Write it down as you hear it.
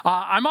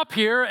I'm up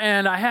here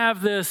and I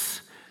have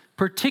this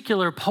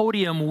particular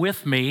podium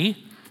with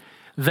me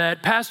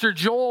that Pastor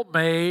Joel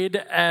made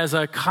as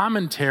a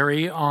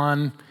commentary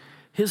on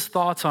his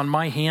thoughts on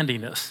my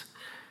handiness.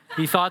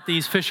 He thought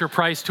these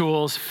Fisher-Price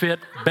tools fit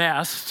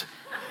best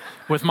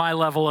with my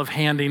level of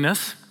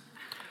handiness.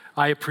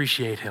 I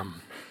appreciate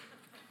him.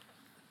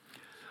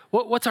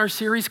 What's our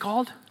series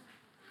called?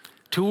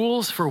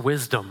 Tools for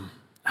Wisdom.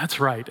 That's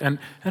right. And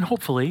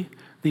hopefully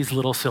these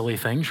little silly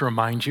things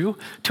remind you.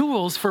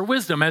 Tools for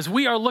Wisdom as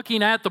we are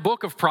looking at the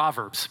book of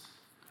Proverbs.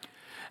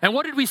 And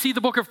what did we see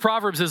the book of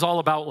Proverbs is all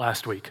about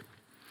last week?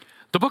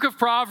 The book of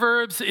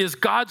Proverbs is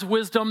God's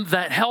wisdom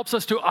that helps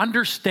us to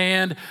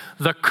understand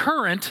the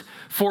current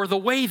for the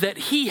way that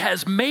he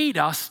has made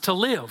us to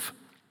live.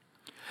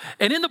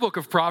 And in the book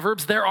of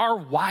Proverbs, there are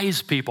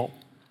wise people.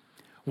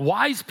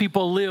 Wise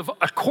people live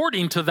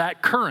according to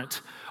that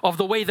current of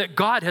the way that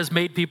God has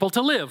made people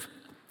to live.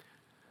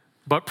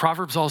 But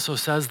Proverbs also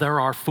says there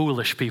are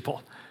foolish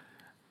people.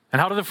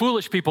 And how do the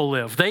foolish people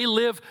live? They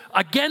live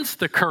against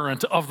the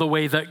current of the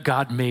way that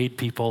God made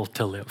people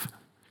to live.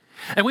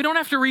 And we don't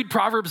have to read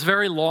Proverbs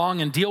very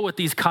long and deal with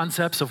these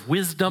concepts of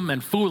wisdom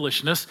and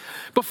foolishness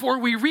before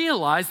we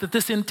realize that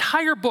this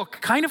entire book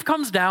kind of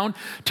comes down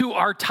to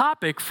our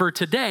topic for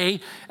today,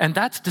 and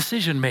that's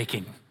decision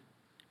making.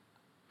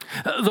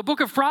 The book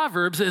of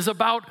Proverbs is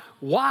about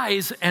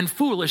wise and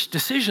foolish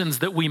decisions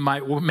that we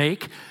might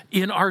make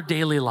in our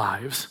daily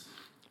lives.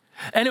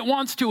 And it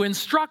wants to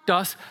instruct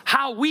us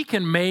how we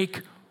can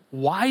make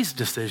wise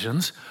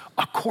decisions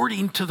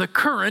according to the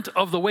current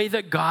of the way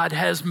that God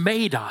has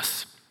made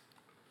us.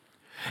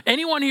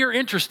 Anyone here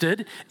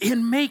interested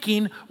in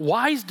making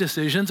wise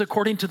decisions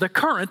according to the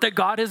current that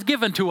God has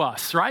given to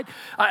us, right?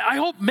 I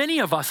hope many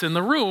of us in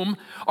the room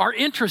are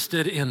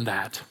interested in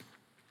that.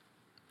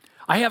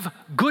 I have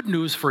good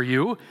news for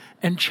you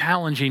and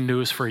challenging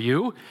news for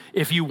you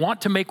if you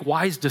want to make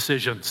wise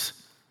decisions.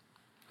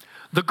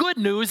 The good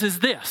news is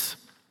this: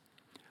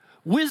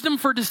 wisdom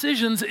for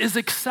decisions is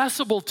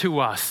accessible to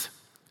us.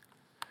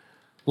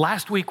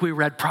 Last week we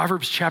read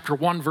Proverbs chapter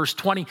 1, verse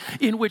 20,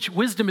 in which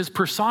wisdom is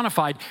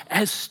personified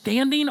as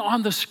standing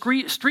on the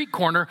street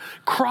corner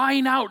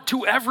crying out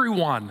to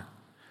everyone,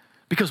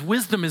 because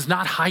wisdom is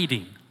not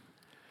hiding.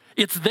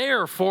 It's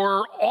there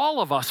for all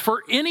of us,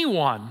 for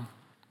anyone.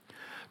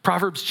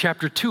 Proverbs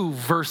chapter 2,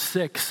 verse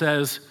 6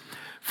 says,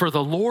 "For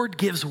the Lord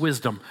gives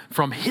wisdom.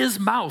 From his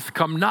mouth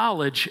come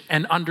knowledge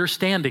and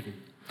understanding."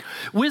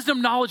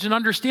 Wisdom, knowledge, and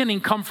understanding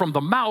come from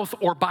the mouth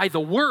or by the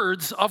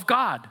words of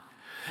God.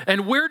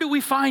 And where do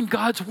we find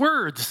God's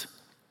words?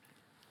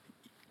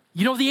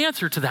 You know the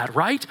answer to that,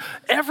 right?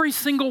 Every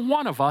single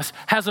one of us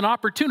has an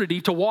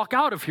opportunity to walk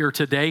out of here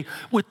today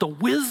with the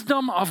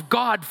wisdom of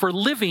God for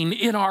living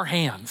in our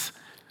hands.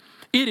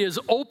 It is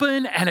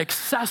open and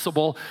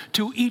accessible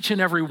to each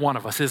and every one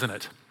of us, isn't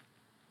it?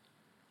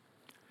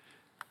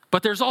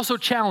 But there's also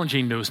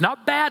challenging news.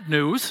 Not bad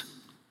news,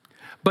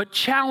 but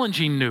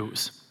challenging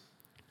news.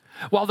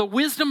 While the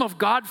wisdom of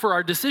God for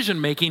our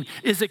decision making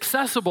is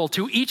accessible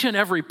to each and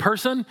every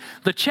person,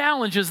 the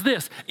challenge is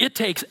this: it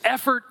takes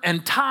effort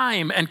and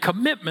time and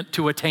commitment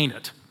to attain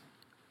it.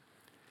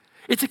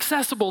 It's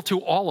accessible to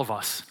all of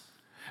us,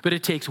 but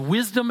it takes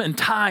wisdom and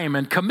time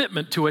and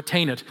commitment to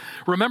attain it.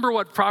 Remember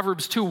what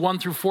Proverbs 2, 1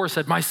 through 4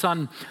 said: "My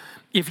son,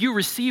 if you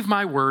receive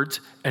my words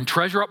and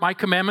treasure up my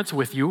commandments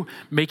with you,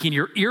 making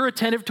your ear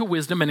attentive to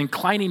wisdom and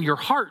inclining your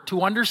heart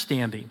to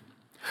understanding.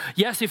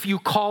 Yes, if you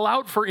call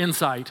out for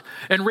insight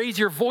and raise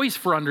your voice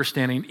for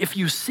understanding, if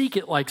you seek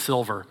it like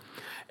silver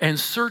and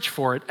search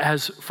for it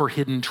as for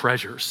hidden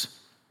treasures."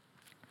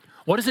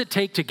 What does it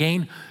take to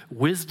gain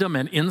wisdom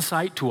and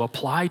insight to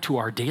apply to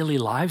our daily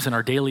lives and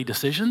our daily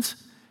decisions?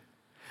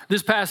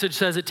 This passage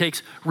says it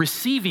takes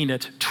receiving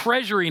it,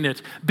 treasuring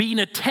it, being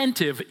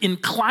attentive,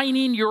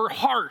 inclining your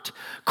heart,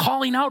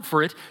 calling out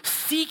for it,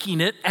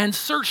 seeking it, and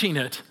searching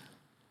it.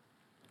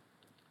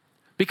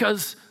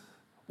 Because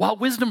while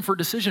wisdom for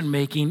decision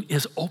making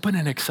is open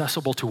and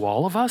accessible to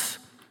all of us,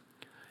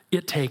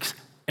 it takes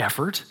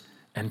effort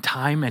and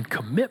time and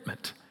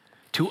commitment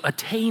to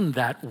attain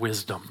that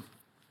wisdom.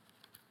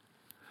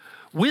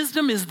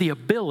 Wisdom is the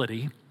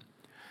ability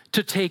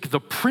to take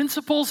the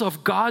principles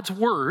of God's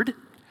word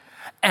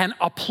and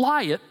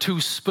apply it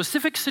to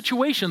specific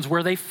situations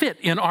where they fit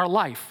in our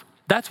life.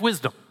 That's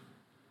wisdom.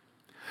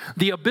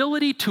 The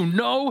ability to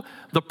know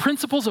the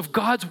principles of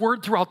God's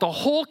word throughout the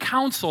whole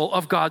counsel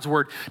of God's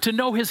word, to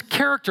know his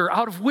character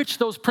out of which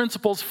those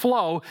principles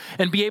flow,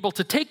 and be able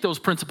to take those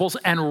principles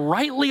and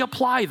rightly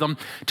apply them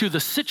to the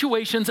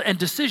situations and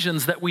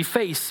decisions that we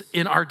face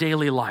in our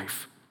daily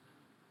life.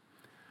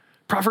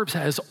 Proverbs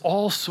has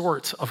all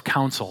sorts of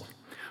counsel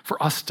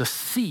for us to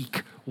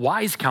seek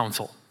wise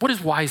counsel. What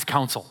is wise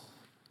counsel?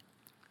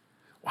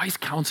 Wise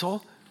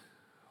counsel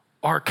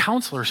are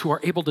counselors who are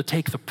able to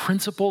take the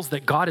principles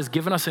that God has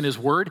given us in his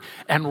word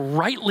and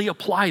rightly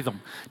apply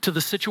them to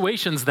the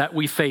situations that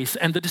we face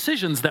and the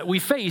decisions that we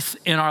face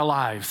in our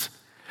lives.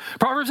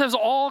 Proverbs has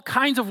all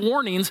kinds of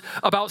warnings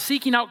about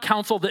seeking out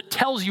counsel that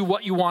tells you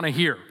what you want to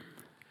hear.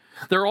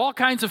 There are all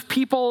kinds of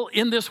people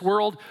in this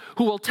world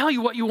who will tell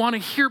you what you want to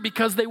hear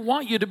because they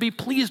want you to be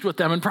pleased with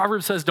them. And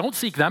Proverbs says, don't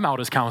seek them out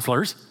as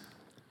counselors.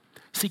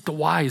 Seek the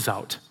wise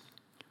out,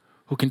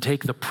 who can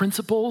take the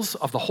principles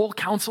of the whole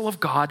counsel of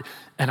God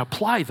and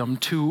apply them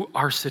to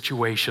our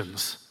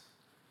situations.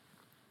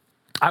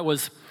 I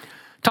was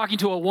talking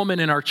to a woman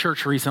in our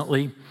church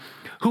recently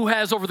who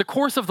has, over the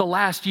course of the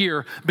last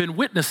year, been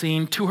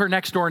witnessing to her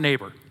next door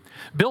neighbor.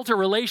 Built a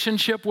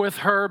relationship with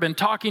her, been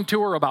talking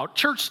to her about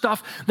church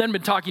stuff, then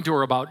been talking to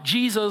her about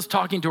Jesus,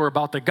 talking to her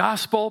about the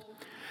gospel.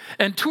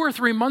 And 2 or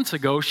 3 months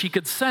ago, she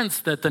could sense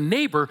that the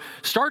neighbor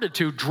started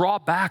to draw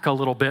back a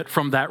little bit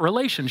from that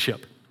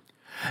relationship.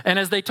 And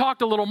as they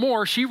talked a little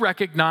more, she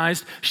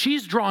recognized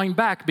she's drawing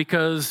back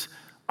because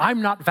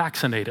I'm not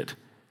vaccinated.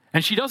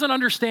 And she doesn't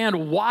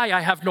understand why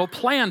I have no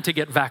plan to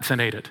get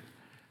vaccinated.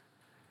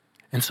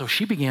 And so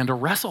she began to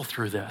wrestle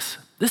through this.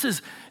 This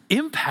is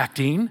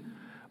impacting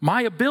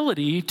my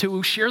ability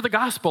to share the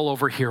gospel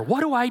over here.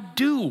 What do I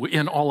do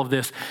in all of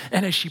this?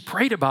 And as she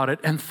prayed about it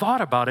and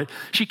thought about it,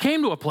 she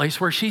came to a place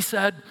where she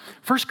said,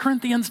 1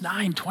 Corinthians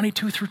 9,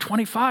 22 through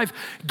 25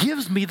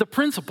 gives me the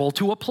principle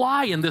to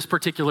apply in this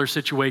particular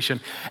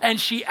situation.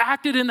 And she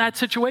acted in that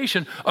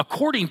situation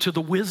according to the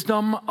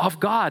wisdom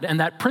of God and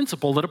that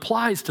principle that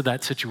applies to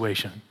that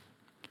situation.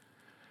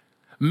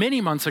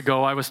 Many months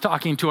ago, I was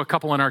talking to a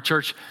couple in our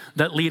church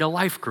that lead a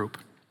life group.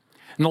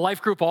 And the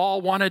life group all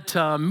wanted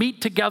to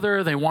meet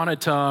together. They wanted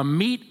to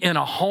meet in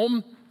a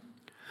home.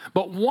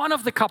 But one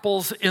of the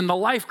couples in the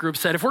life group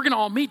said, if we're going to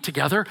all meet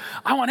together,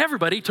 I want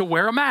everybody to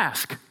wear a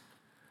mask.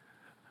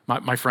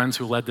 My friends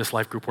who led this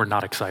life group were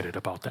not excited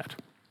about that.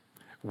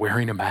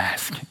 Wearing a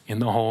mask in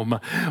the home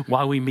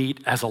while we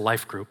meet as a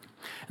life group.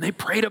 And they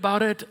prayed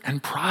about it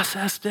and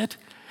processed it.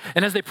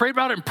 And as they prayed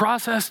about it and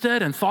processed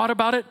it and thought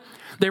about it,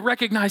 they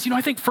recognized, I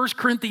think 1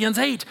 Corinthians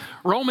 8,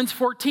 Romans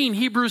 14,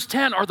 Hebrews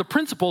 10 are the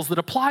principles that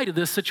apply to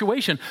this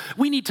situation.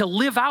 We need to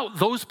live out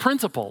those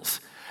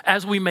principles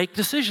as we make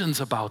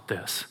decisions about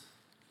this.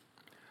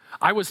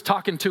 I was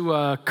talking to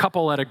a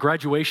couple at a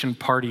graduation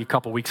party a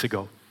couple weeks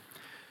ago.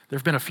 There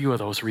have been a few of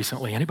those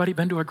recently. Anybody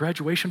been to a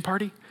graduation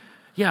party?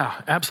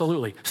 Yeah,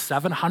 absolutely.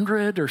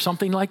 700 or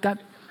something like that.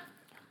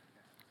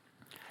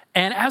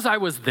 And as I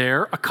was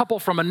there, a couple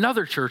from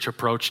another church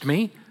approached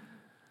me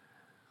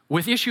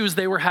with issues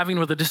they were having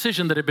with a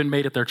decision that had been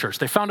made at their church.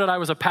 They found out I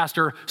was a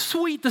pastor.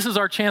 Sweet, this is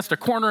our chance to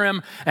corner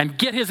him and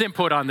get his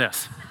input on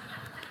this.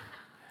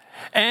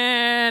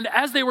 And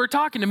as they were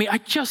talking to me, I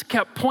just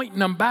kept pointing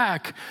them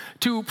back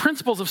to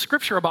principles of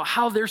Scripture about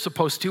how they're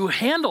supposed to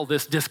handle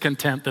this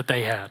discontent that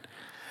they had.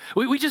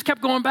 We just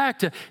kept going back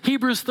to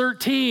Hebrews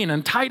 13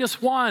 and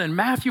Titus 1 and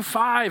Matthew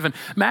 5 and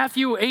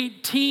Matthew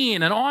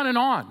 18 and on and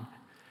on.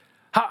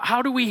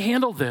 How do we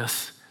handle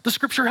this? The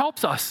Scripture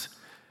helps us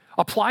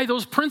apply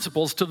those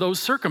principles to those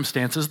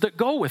circumstances that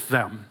go with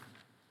them.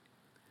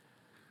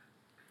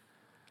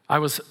 I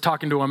was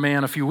talking to a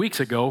man a few weeks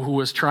ago who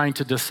was trying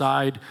to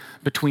decide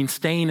between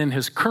staying in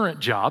his current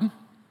job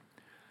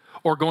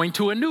or going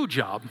to a new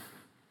job.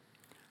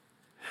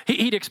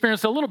 He'd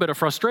experienced a little bit of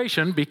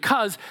frustration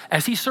because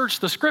as he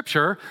searched the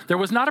Scripture, there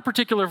was not a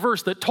particular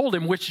verse that told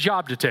him which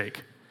job to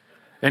take.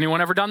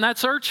 Anyone ever done that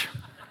search?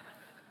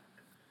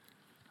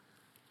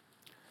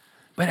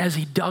 But as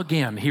he dug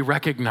in, he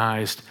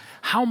recognized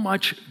how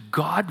much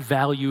God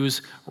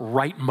values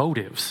right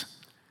motives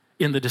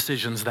in the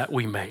decisions that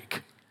we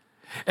make,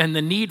 and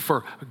the need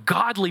for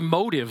godly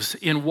motives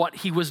in what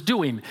he was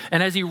doing.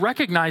 And as he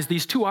recognized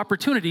these two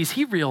opportunities,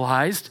 he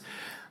realized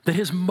that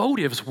his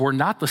motives were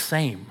not the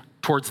same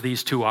towards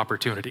these two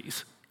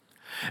opportunities.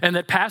 And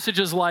that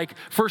passages like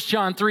 1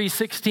 John 3,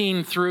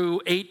 16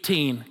 through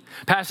 18,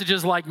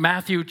 passages like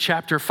Matthew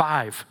chapter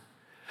 5,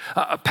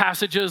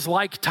 passages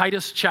like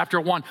Titus chapter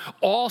 1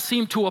 all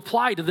seem to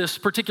apply to this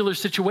particular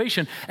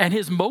situation and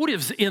his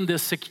motives in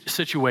this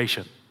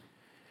situation.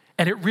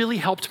 And it really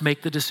helped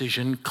make the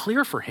decision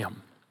clear for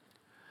him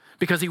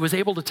because he was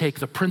able to take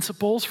the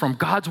principles from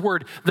God's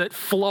word that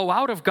flow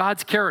out of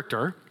God's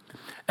character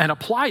and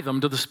apply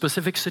them to the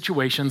specific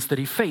situations that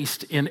he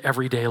faced in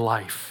everyday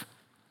life.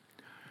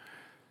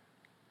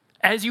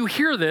 As you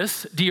hear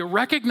this, do you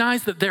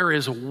recognize that there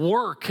is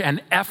work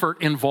and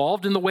effort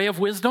involved in the way of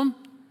wisdom?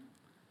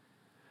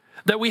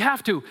 That we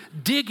have to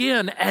dig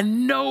in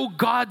and know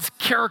God's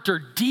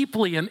character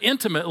deeply and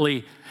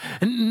intimately,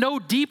 and know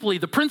deeply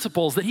the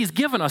principles that he's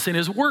given us in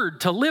his word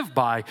to live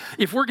by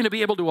if we're going to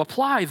be able to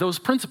apply those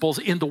principles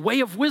in the way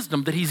of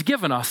wisdom that he's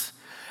given us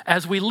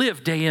as we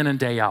live day in and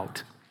day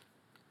out.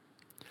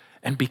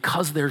 And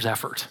because there's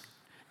effort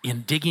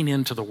in digging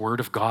into the word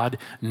of God,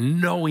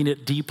 knowing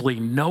it deeply,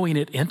 knowing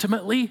it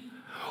intimately,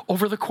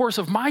 over the course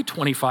of my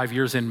 25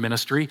 years in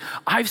ministry,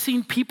 I've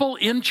seen people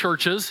in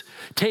churches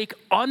take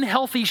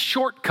unhealthy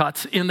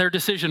shortcuts in their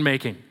decision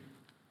making.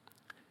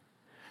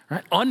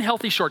 Right?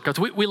 Unhealthy shortcuts.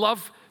 We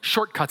love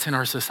shortcuts in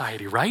our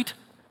society, right?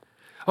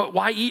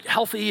 Why eat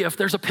healthy if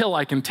there's a pill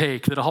I can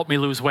take that'll help me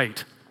lose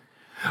weight?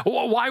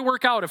 Why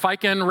work out if I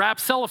can wrap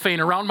cellophane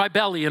around my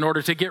belly in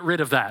order to get rid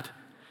of that?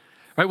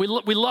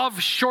 right? We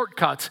love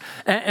shortcuts.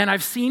 And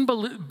I've seen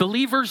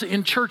believers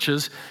in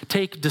churches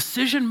take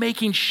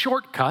decision-making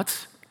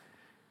shortcuts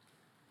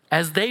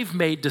as they've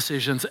made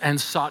decisions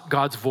and sought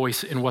God's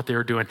voice in what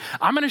they're doing.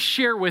 I'm going to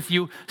share with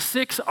you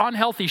 6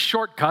 unhealthy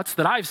shortcuts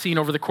that I've seen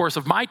over the course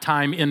of my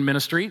time in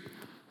ministry.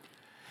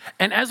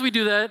 And as we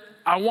do that,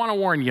 I want to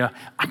warn you,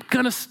 I'm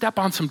going to step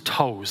on some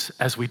toes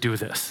as we do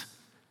this.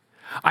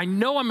 I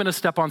know I'm going to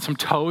step on some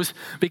toes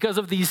because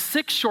of these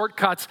 6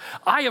 shortcuts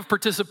I have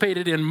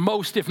participated in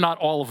most, if not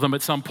all of them,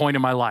 at some point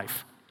in my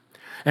life.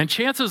 And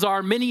chances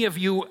are many of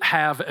you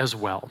have as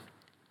well.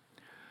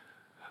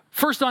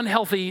 First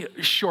unhealthy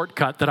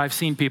shortcut that I've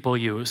seen people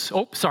use.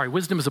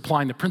 Wisdom is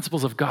applying the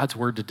principles of God's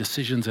word to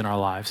decisions in our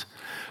lives.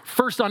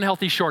 First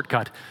unhealthy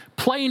shortcut,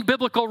 playing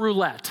biblical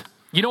roulette.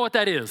 You know what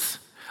that is?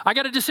 I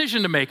got a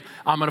decision to make.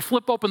 I'm going to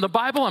flip open the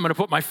Bible. I'm going to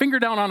put my finger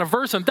down on a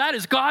verse, and that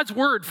is God's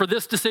word for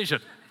this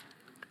decision.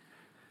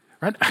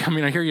 Right? I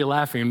mean, I hear you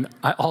laughing.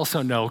 I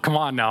also know, come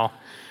on now,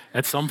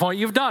 at some point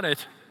you've done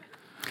it.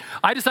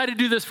 I decided to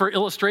do this for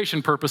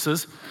illustration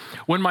purposes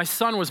when my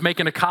son was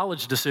making a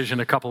college decision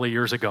a couple of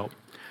years ago.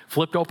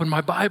 Flipped open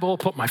my Bible,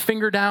 put my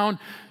finger down,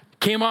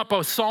 came up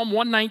with Psalm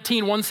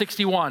 119,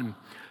 161.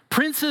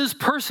 Princes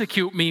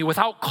persecute me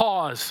without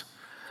cause,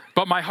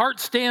 but my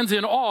heart stands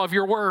in awe of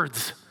your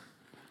words.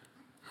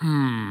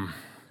 I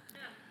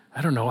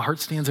don't know, heart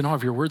stands in awe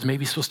of your words.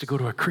 Maybe supposed to go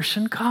to a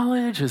Christian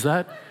college? Is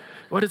that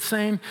what it's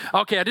saying?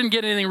 Okay, I didn't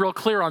get anything real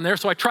clear on there,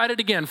 so I tried it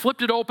again.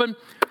 Flipped it open.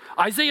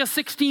 Isaiah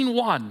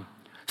 16:1.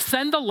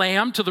 Send the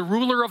lamb to the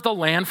ruler of the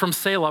land from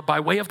Selah by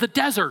way of the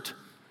desert.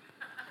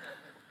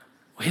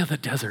 Way of the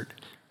desert.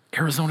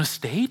 Arizona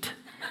State?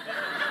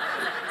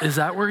 Is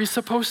that where he's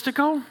supposed to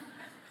go?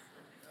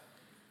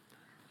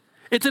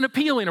 It's an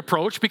appealing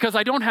approach because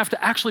I don't have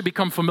to actually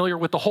become familiar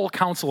with the whole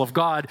counsel of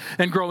God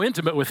and grow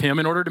intimate with him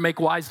in order to make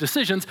wise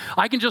decisions.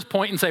 I can just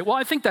point and say, well,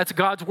 I think that's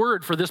God's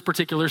word for this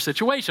particular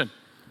situation.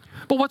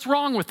 But what's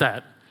wrong with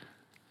that?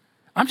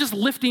 I'm just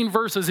lifting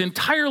verses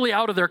entirely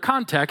out of their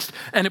context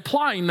and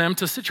applying them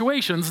to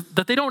situations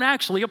that they don't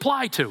actually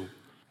apply to.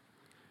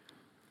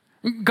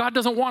 God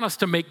doesn't want us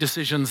to make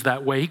decisions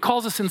that way. He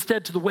calls us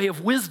instead to the way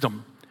of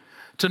wisdom,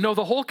 to know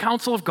the whole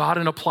counsel of God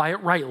and apply it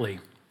rightly.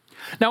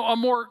 Now, a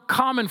more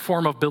common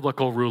form of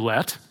biblical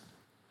roulette,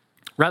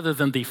 rather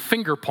than the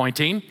finger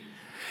pointing,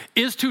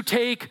 is to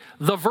take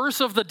the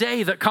verse of the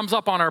day that comes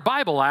up on our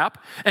Bible app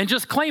and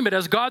just claim it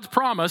as God's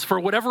promise for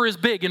whatever is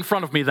big in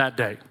front of me that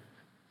day.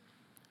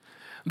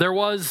 There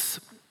was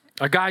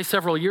a guy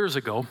several years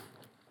ago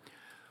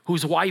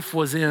whose wife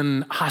was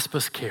in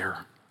hospice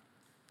care.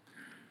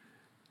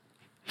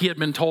 He had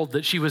been told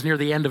that she was near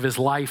the end of his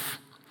life.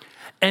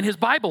 And his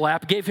Bible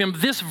app gave him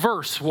this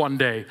verse one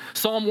day,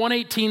 Psalm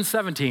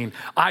 118:17.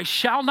 I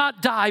shall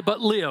not die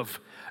but live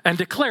and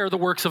declare the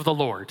works of the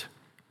Lord.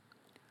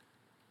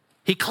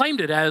 He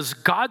claimed it as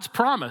God's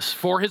promise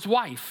for his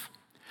wife.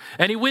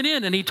 And he went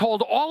in and he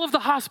told all of the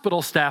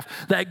hospital staff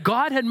that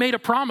God had made a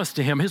promise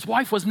to him. His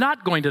wife was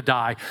not going to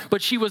die,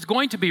 but she was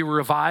going to be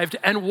revived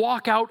and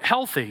walk out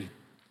healthy.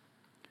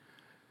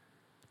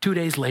 2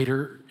 days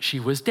later, she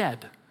was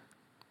dead.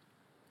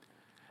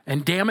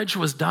 And damage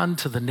was done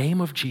to the name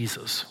of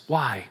Jesus.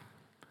 Why?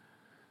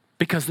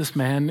 Because this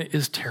man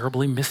is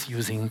terribly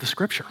misusing the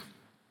scripture.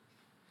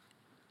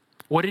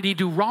 What did he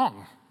do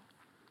wrong?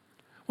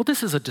 Well,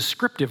 this is a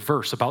descriptive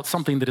verse about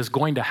something that is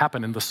going to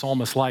happen in the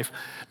psalmist's life,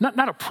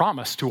 not a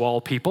promise to all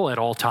people at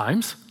all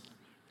times.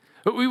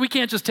 We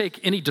can't just take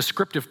any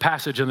descriptive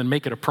passage and then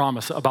make it a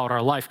promise about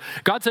our life.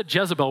 God said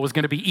Jezebel was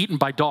going to be eaten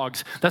by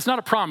dogs. That's not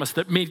a promise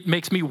that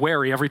makes me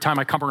wary every time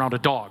I come around a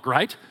dog,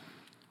 right?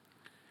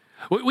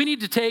 We need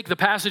to take the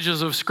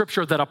passages of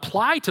Scripture that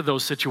apply to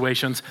those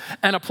situations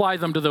and apply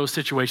them to those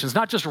situations,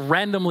 not just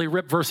randomly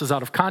rip verses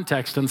out of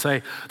context and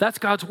say, that's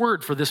God's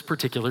word for this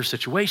particular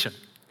situation.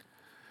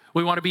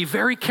 We want to be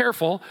very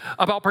careful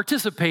about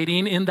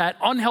participating in that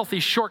unhealthy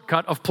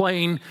shortcut of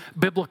playing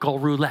biblical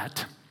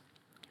roulette.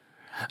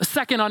 A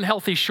second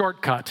unhealthy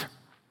shortcut,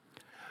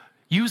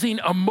 using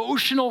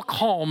emotional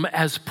calm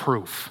as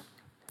proof.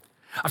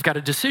 I've got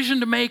a decision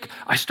to make.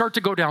 I start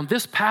to go down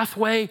this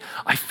pathway.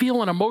 I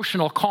feel an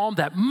emotional calm.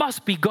 That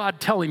must be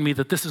God telling me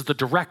that this is the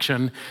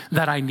direction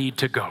that I need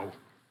to go.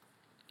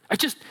 I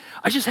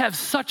just have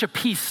such a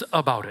peace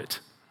about it.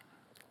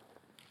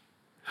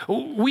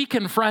 We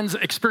can, friends,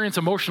 experience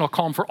emotional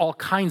calm for all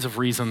kinds of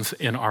reasons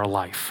in our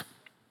life.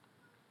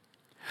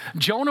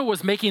 Jonah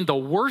was making the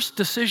worst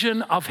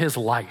decision of his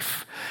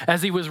life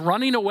as he was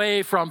running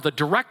away from the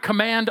direct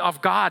command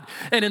of God.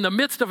 And in the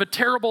midst of a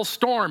terrible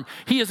storm,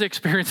 he is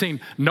experiencing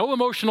no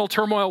emotional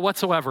turmoil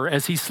whatsoever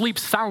as he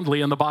sleeps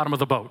soundly in the bottom of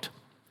the boat.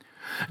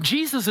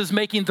 Jesus is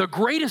making the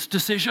greatest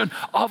decision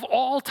of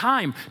all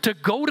time to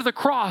go to the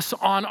cross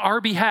on our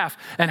behalf.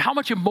 And how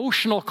much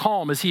emotional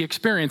calm is he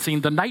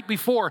experiencing the night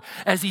before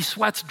as he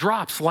sweats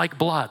drops like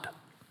blood?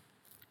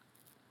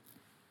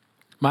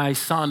 My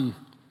son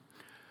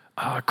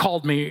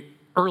called me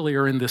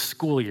earlier in this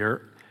school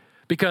year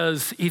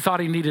because he thought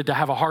he needed to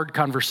have a hard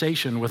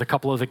conversation with a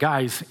couple of the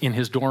guys in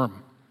his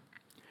dorm.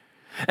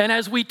 And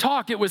as we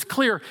talked, it was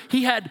clear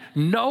he had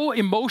no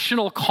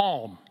emotional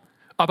calm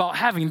about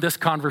having this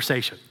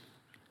conversation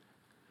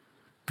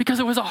because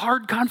it was a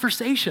hard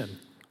conversation.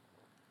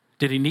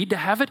 Did he need to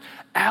have it?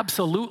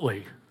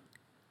 Absolutely.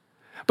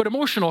 But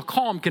emotional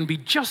calm can be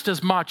just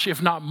as much,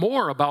 if not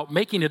more, about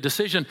making a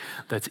decision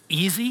that's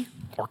easy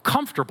or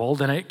comfortable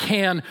than it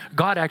can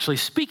God actually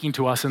speaking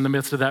to us in the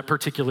midst of that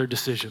particular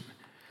decision.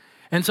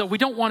 And so we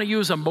don't want to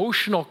use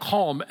emotional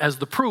calm as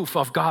the proof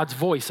of God's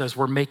voice as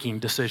we're making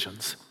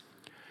decisions.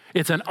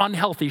 It's an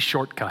unhealthy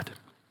shortcut.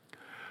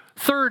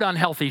 Third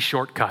unhealthy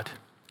shortcut,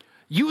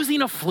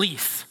 using a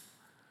fleece.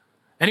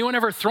 Anyone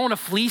ever thrown a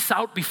fleece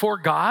out before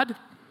God?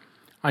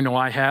 I know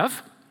I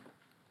have.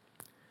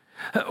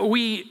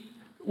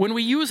 When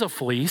we use a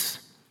fleece,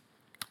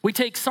 we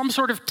take some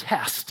sort of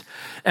test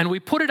and we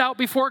put it out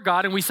before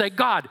God and we say,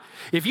 God,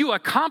 if you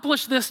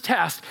accomplish this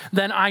test,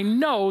 then I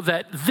know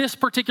that this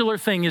particular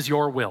thing is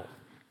your will.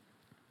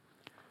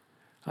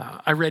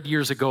 I read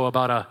years ago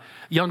about a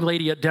young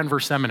lady at Denver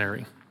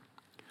Seminary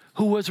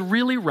who was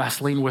really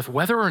wrestling with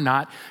whether or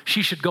not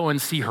she should go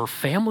and see her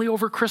family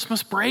over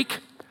Christmas break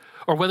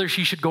or whether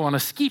she should go on a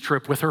ski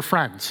trip with her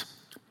friends.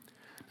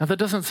 Now, that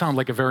doesn't sound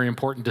like a very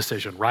important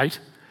decision, right?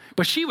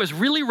 But she was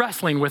really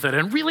wrestling with it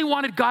and really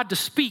wanted God to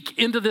speak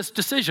into this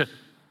decision.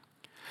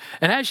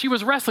 And as she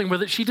was wrestling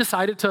with it, she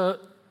decided to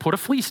put a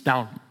fleece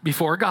down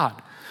before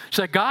God. She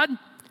said, God,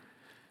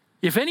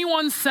 if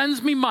anyone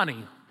sends me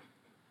money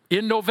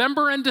in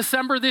November and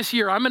December this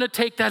year, I'm going to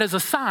take that as a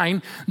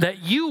sign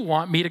that you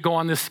want me to go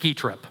on this ski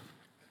trip.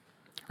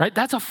 Right?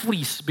 That's a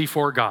fleece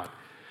before God.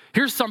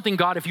 Here's something,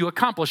 God, if you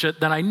accomplish it,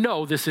 then I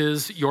know this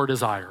is your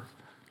desire.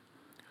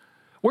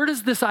 Where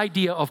does this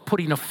idea of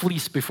putting a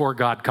fleece before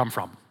God come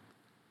from?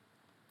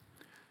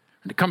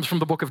 It comes from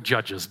the book of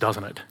Judges,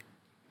 doesn't it?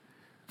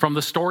 From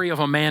the story of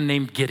a man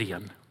named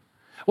Gideon.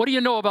 What do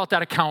you know about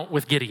that account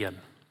with Gideon?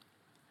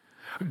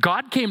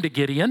 God came to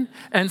Gideon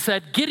and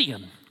said,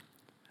 Gideon,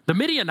 the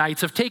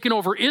Midianites have taken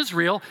over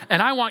Israel,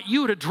 and I want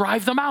you to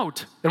drive them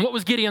out. And what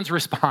was Gideon's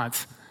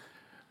response?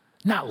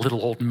 Not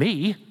little old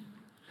me.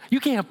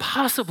 You can't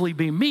possibly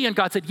be me. And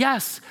God said,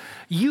 yes,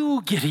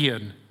 you,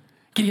 Gideon.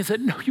 Gideon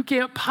said, no, you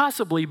can't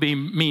possibly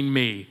mean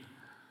me.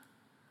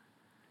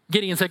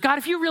 Gideon said, God,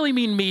 if you really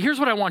mean me, here's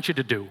what I want you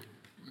to do.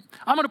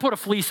 I'm going to put a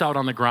fleece out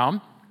on the ground.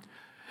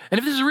 And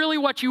if this is really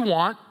what you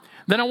want,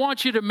 then I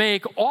want you to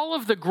make all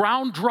of the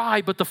ground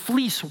dry, but the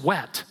fleece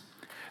wet.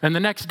 And the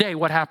next day,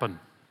 what happened?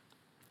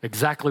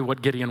 Exactly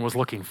what Gideon was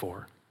looking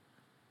for.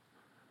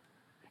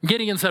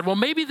 Gideon said, well,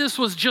 maybe this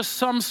was just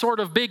some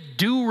sort of big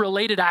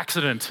dew-related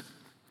accident.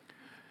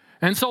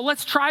 And so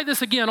let's try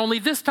this again, only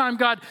this time,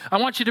 God, I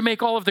want you to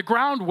make all of the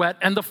ground wet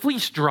and the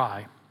fleece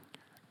dry.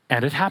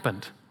 And it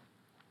happened.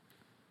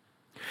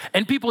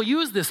 And people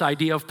use this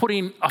idea of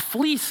putting a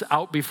fleece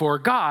out before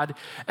God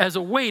as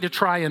a way to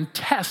try and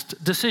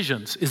test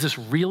decisions. Is this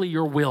really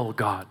your will,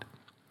 God?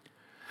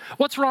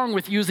 What's wrong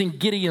with using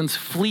Gideon's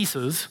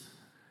fleeces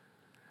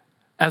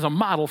as a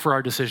model for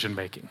our decision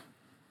making?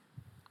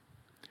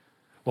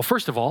 Well,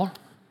 first of all,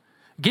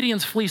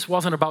 Gideon's fleece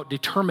wasn't about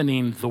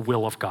determining the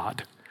will of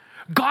God.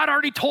 God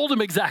already told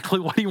him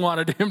exactly what he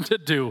wanted him to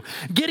do.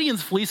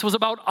 Gideon's fleece was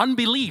about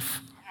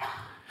unbelief.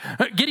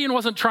 Gideon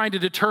wasn't trying to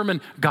determine,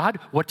 God,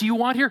 what do you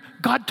want here?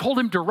 God told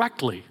him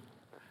directly.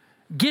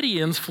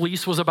 Gideon's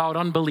fleece was about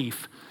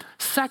unbelief.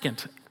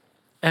 Second,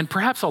 and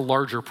perhaps a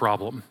larger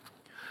problem,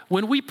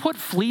 when we put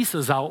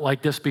fleeces out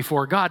like this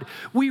before God,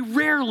 we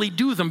rarely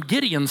do them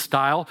Gideon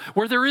style,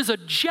 where there is a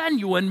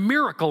genuine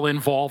miracle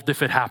involved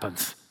if it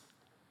happens.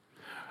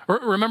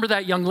 Remember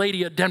that young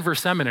lady at Denver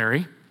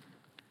Seminary?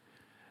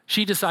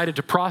 She decided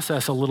to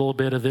process a little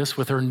bit of this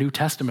with her New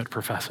Testament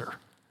professor.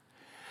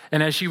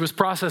 And as she was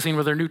processing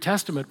with her New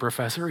Testament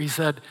professor, he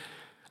said,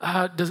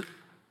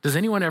 does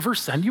anyone ever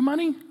send you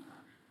money?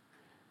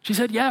 She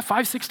said, yeah,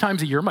 5-6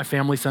 times a year my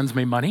family sends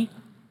me money.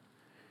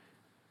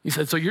 He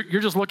said, so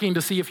you're just looking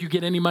to see if you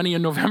get any money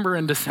in November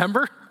and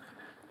December?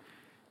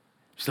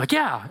 She's like,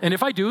 yeah, and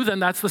if I do, then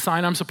that's the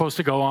sign I'm supposed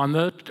to go on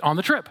the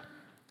trip.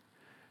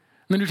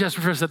 And the New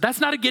Testament professor said, that's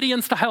not a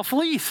Gideon-style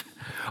fleece.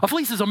 A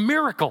fleece is a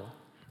miracle.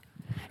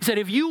 He said,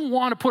 if you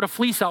want to put a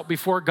fleece out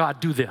before God,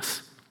 do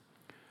this.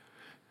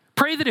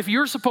 Pray that if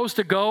you're supposed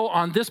to go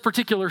on this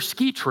particular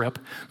ski trip,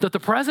 that the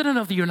President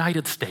of the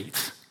United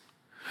States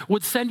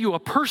would send you a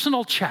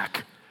personal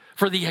check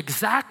for the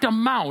exact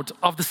amount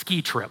of the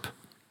ski trip.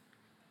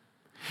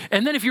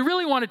 And then if you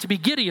really want it to be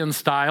Gideon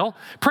style,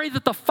 pray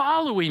that the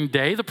following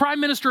day, the Prime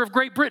Minister of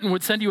Great Britain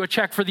would send you a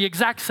check for the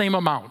exact same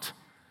amount.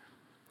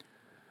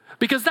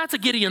 Because that's a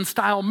Gideon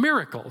style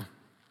miracle.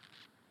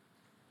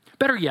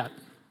 Better yet,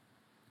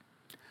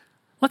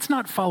 let's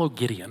not follow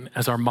Gideon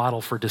as our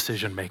model for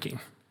decision making.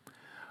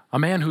 A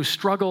man who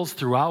struggles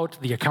throughout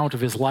the account of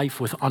his life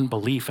with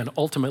unbelief and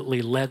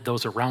ultimately led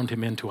those around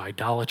him into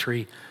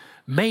idolatry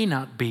may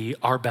not be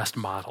our best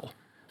model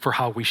for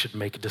how we should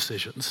make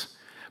decisions.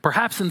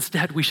 Perhaps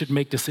instead we should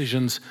make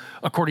decisions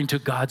according to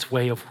God's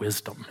way of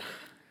wisdom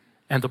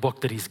and the book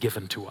that he's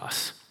given to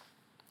us.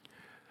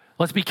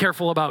 Let's be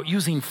careful about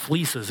using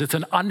fleeces. It's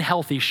an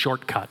unhealthy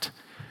shortcut.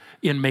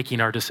 in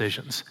making our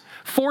decisions.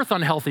 Fourth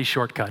unhealthy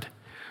shortcut,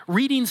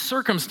 reading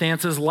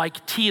circumstances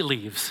like tea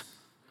leaves.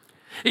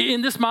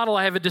 In this model,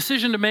 I have a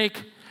decision to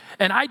make,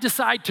 and I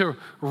decide to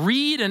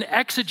read and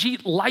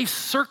exegete life's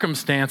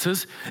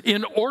circumstances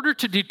in order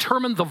to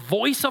determine the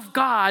voice of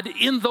God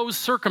in those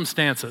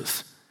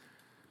circumstances.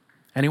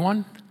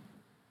 Anyone?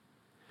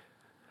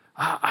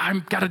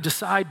 I've got to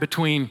decide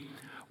between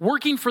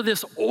working for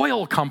this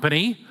oil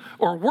company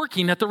or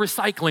working at the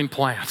recycling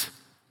plant.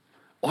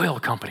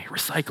 Oil company,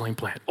 recycling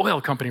plant, oil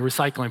company,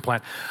 recycling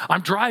plant. I'm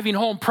driving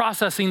home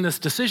processing this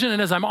decision,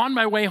 and as I'm on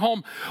my way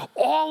home,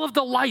 all of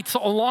the lights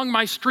along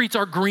my streets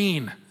are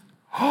green.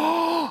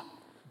 Oh,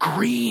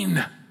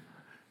 green.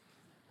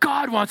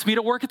 God wants me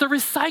to work at the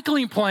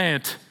recycling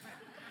plant.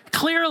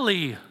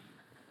 Clearly.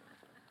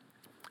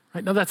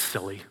 Right, now that's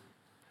silly.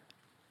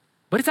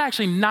 But it's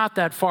actually not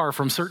that far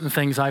from certain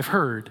things I've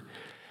heard.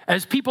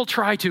 As people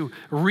try to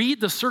read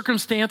the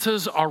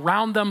circumstances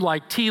around them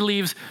like tea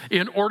leaves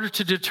in order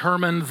to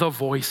determine the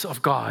voice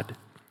of God.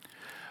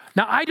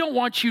 Now, I don't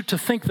want you to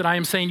think that I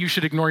am saying you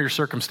should ignore your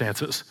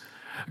circumstances.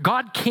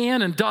 God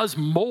can and does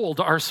mold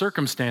our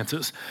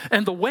circumstances.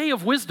 And the way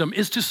of wisdom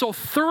is to so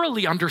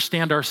thoroughly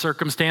understand our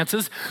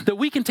circumstances that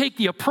we can take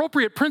the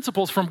appropriate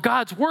principles from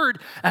God's word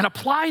and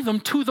apply them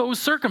to those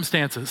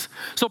circumstances.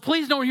 So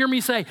please don't hear me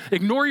say,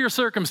 ignore your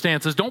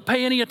circumstances. Don't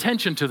pay any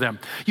attention to them.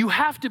 You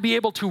have to be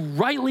able to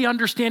rightly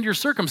understand your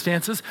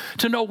circumstances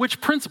to know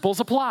which principles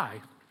apply.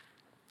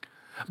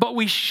 But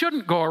we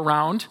shouldn't go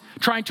around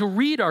trying to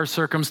read our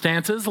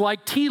circumstances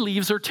like tea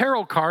leaves or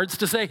tarot cards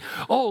to say,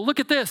 oh,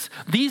 look at this.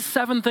 These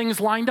 7 things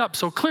lined up,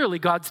 so clearly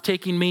God's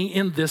taking me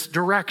in this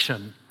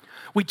direction.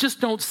 We just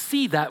don't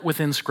see that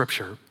within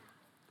Scripture.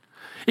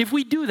 If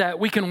we do that,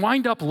 we can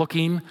wind up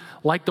looking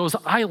like those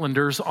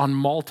islanders on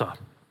Malta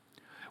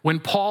when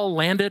Paul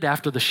landed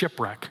after the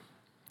shipwreck.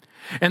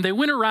 And they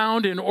went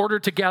around in order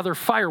to gather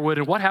firewood,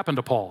 and what happened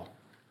to Paul?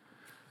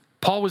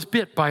 Paul was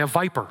bit by a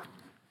viper.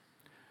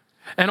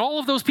 And all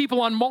of those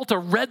people on Malta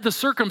read the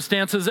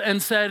circumstances and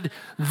said,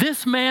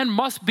 this man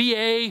must be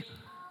a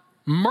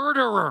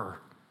murderer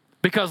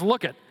because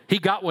look it, he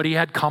got what he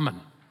had coming.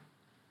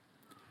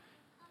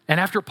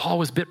 And after Paul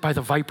was bit by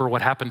the viper,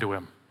 what happened to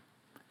him?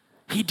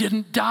 He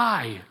didn't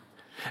die.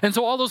 And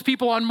so all those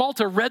people on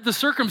Malta read the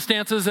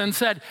circumstances and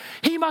said,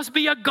 he must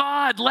be a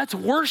god, let's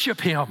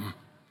worship him.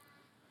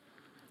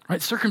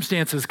 Right?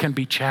 Circumstances can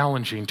be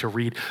challenging to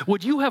read.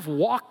 Would you have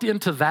walked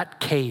into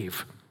that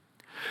cave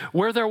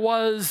where there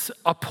was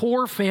a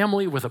poor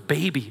family with a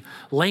baby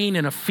laying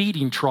in a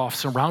feeding trough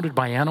surrounded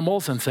by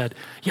animals and said,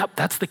 yep,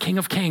 that's the King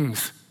of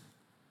Kings?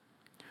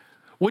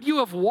 Would you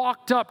have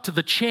walked up to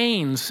the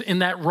chains in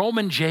that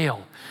Roman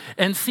jail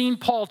and seen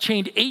Paul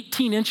chained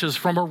 18 inches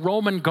from a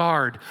Roman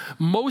guard,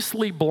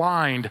 mostly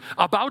blind,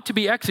 about to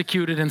be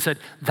executed and said,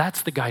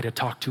 that's the guy to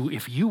talk to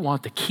if you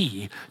want the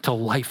key to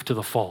life to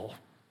the full?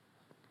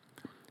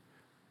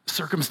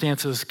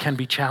 Circumstances can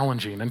be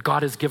challenging, and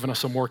God has given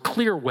us a more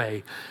clear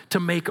way to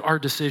make our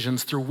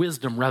decisions through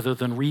wisdom rather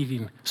than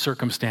reading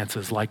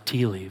circumstances like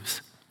tea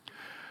leaves.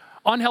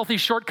 Unhealthy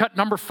shortcut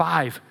number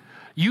 5,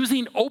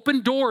 using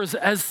open doors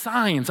as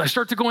signs. I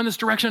start to go in this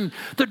direction.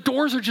 The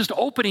doors are just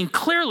opening.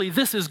 Clearly,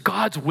 this is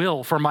God's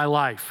will for my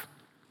life.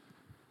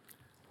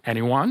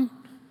 Anyone?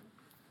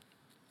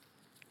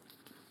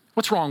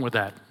 What's wrong with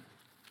that?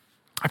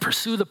 I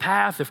pursue the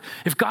path.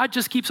 If God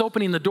just keeps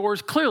opening the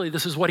doors, clearly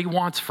this is what he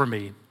wants for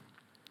me.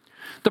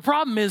 The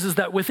problem is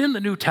that within the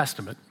New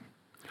Testament,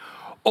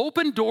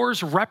 open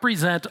doors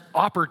represent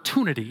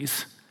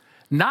opportunities,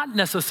 not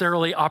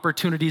necessarily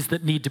opportunities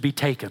that need to be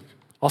taken.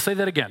 I'll say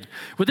that again.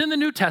 Within the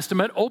New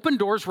Testament, open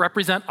doors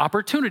represent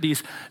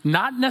opportunities,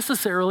 not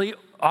necessarily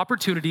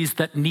opportunities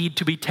that need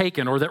to be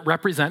taken or that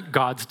represent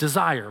God's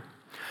desire.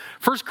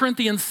 1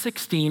 Corinthians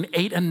 16,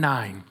 8 and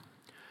 9.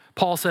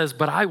 Paul says,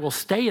 but I will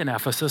stay in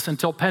Ephesus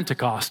until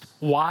Pentecost.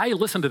 Why?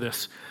 Listen to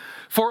this.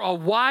 For a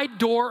wide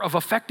door of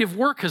effective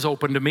work has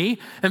opened to me,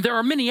 and there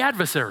are many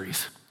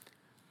adversaries.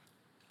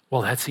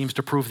 Well, that seems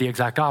to prove the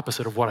exact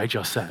opposite of what I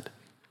just said.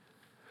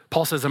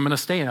 Paul says, I'm going to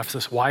stay in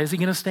Ephesus. Why is he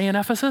going to stay in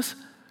Ephesus?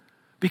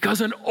 Because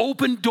an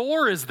open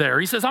door is there.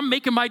 He says, I'm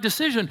making my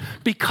decision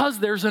because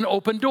there's an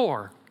open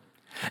door.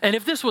 And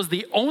if this was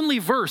the only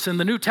verse in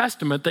the New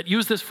Testament that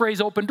used this phrase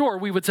open door,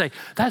 we would say,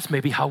 that's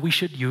maybe how we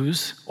should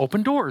use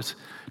open doors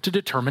to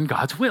determine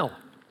God's will.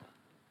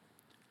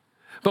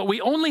 But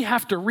we only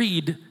have to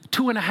read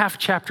 2.5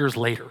 chapters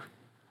later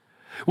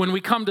when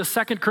we come to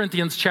 2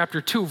 Corinthians chapter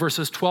 2,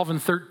 verses 12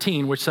 and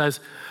 13, which says,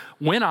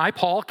 when I,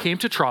 Paul, came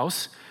to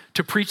Troas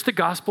to preach the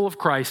gospel of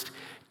Christ,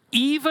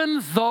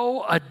 even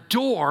though a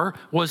door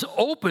was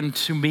opened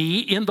to me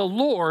in the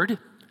Lord,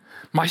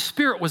 my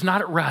spirit was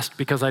not at rest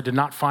because I did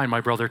not find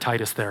my brother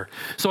Titus there.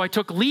 So I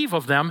took leave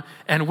of them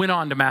and went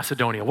on to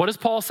Macedonia. What does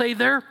Paul say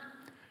there?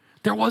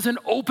 There was an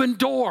open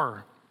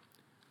door.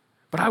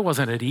 But I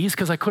wasn't at ease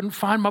because I couldn't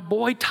find my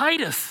boy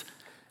Titus.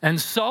 And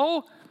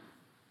so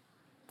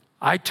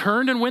I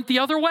turned and went the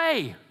other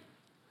way.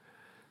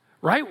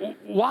 Right?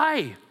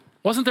 Why?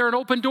 Wasn't there an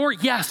open door?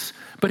 Yes.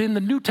 But in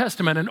the New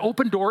Testament, an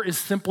open door is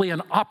simply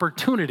an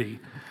opportunity,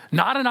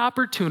 not an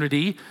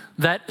opportunity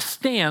that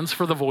stands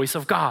for the voice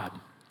of God.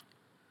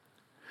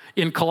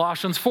 In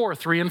Colossians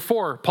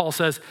 4:3-4, Paul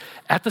says,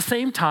 "At the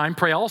same time,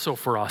 pray also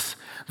for us,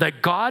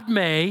 that God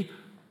may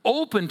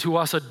open to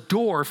us a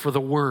door for the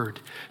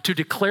word, to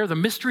declare the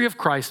mystery of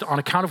Christ, on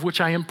account of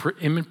which I am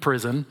in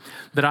prison,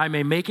 that I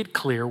may make it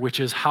clear, which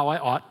is how I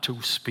ought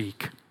to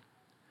speak."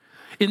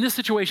 In this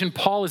situation,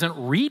 Paul isn't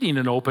reading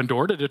an open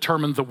door to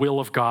determine the will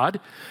of God.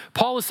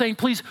 Paul is saying,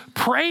 please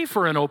pray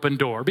for an open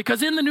door,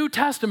 because in the New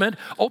Testament,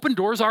 open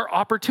doors are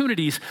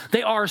opportunities.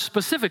 They are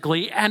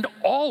specifically and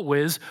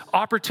always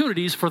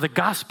opportunities for the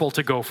gospel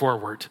to go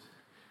forward.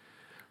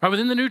 Right,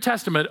 within the New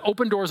Testament,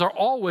 open doors are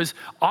always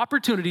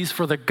opportunities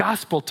for the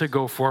gospel to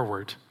go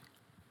forward.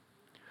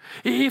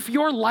 If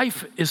your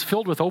life is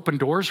filled with open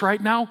doors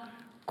right now,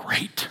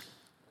 great.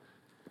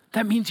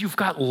 That means you've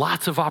got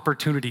lots of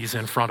opportunities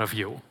in front of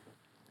you.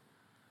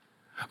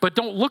 But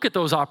don't look at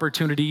those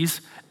opportunities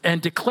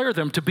and declare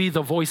them to be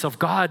the voice of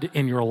God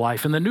in your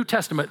life. In the New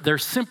Testament, they're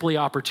simply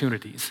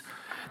opportunities,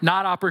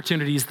 not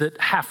opportunities that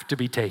have to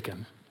be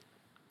taken.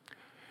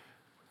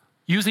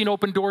 Using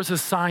open doors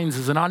as signs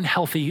is an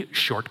unhealthy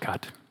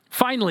shortcut.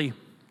 Finally,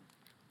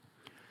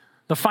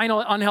 the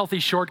final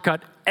unhealthy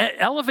shortcut,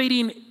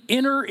 elevating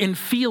inner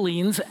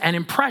feelings and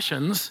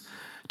impressions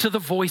to the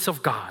voice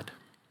of God.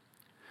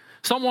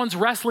 Someone's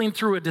wrestling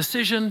through a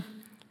decision,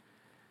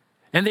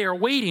 and they are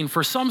waiting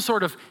for some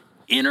sort of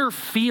inner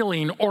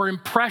feeling or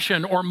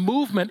impression or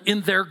movement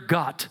in their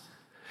gut,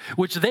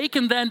 which they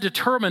can then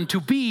determine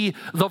to be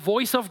the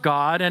voice of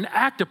God and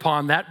act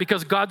upon that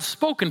because God's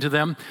spoken to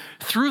them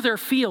through their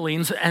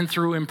feelings and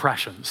through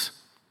impressions.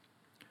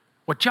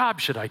 What job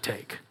should I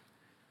take?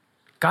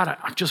 God,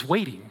 I'm just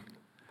waiting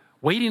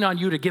on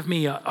you to give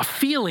me a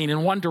feeling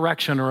in one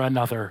direction or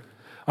another,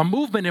 a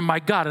movement in my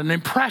gut, an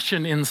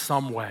impression in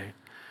some way.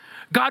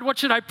 God, what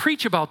should I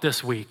preach about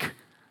this week?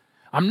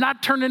 I'm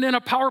not turning in a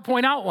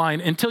PowerPoint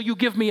outline until you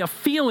give me a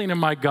feeling in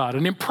my gut,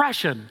 an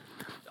impression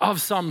of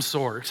some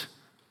sort.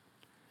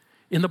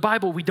 In the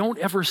Bible, we don't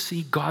ever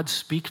see God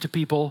speak to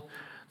people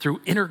through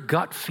inner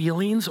gut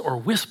feelings or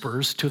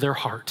whispers to their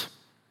heart.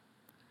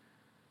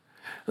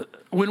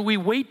 When we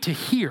wait to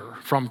hear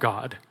from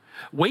God,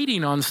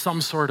 waiting on some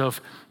sort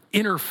of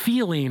inner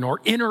feeling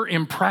or inner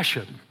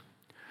impression,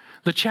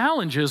 the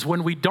challenge is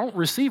when we don't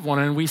receive one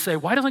and we say,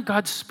 why doesn't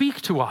God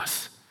speak to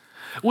us?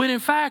 When in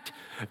fact,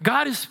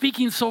 God is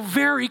speaking so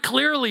very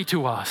clearly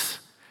to us.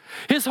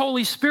 His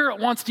Holy Spirit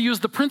wants to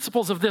use the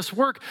principles of this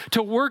work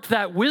to work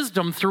that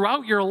wisdom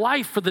throughout your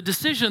life for the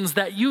decisions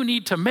that you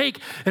need to make.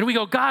 And we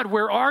go, God,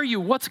 where are you?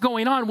 What's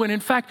going on? When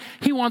in fact,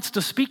 he wants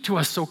to speak to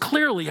us so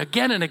clearly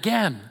again and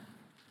again.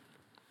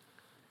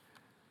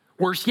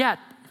 Worse yet,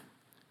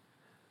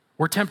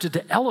 we're tempted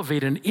to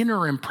elevate an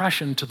inner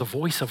impression to the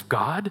voice of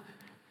God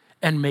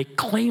and make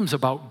claims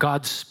about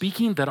God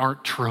speaking that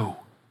aren't true.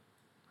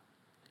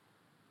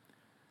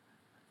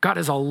 God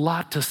has a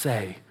lot to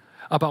say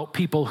about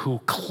people who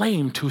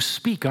claim to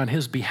speak on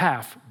his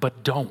behalf,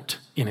 but don't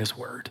in his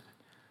word.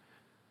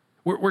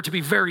 We're to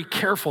be very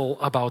careful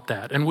about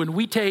that. And when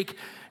we take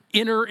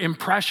inner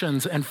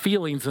impressions and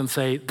feelings and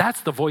say,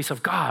 that's the voice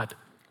of God,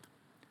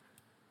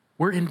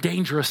 we're in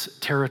dangerous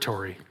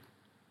territory.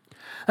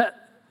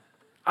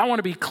 I want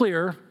to be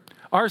clear,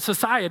 our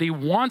society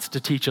wants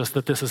to teach us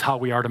that this is how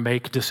we are to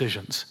make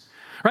decisions.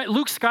 Right?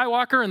 Luke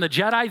Skywalker and the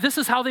Jedi, this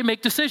is how they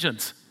make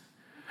decisions.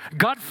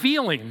 Gut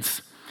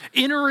feelings,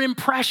 inner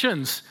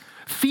impressions,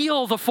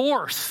 feel the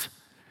force.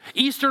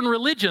 Eastern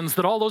religions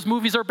that all those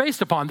movies are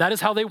based upon, that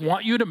is how they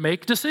want you to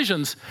make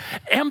decisions.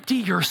 Empty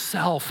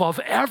yourself of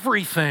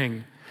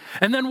everything.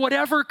 And then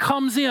whatever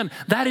comes in,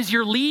 that is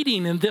your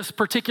leading in this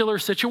particular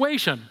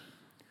situation.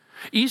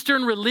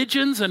 Eastern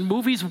religions and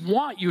movies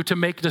want you to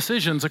make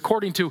decisions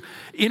according to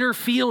inner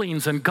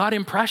feelings and gut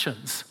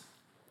impressions.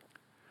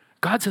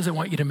 God says, I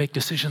want you to make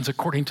decisions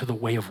according to the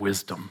way of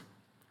wisdom.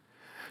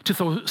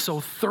 To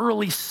so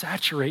thoroughly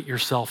saturate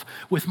yourself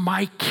with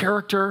my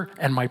character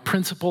and my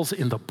principles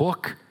in the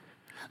book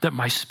that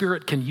my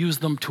spirit can use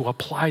them to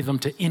apply them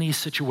to any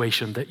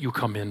situation that you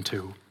come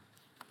into.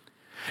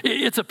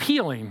 It's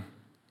appealing.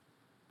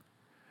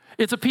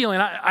 It's appealing.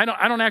 I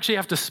don't actually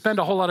have to spend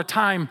a whole lot of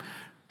time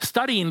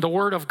studying the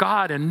Word of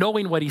God and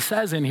knowing what he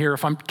says in here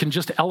if I can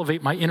just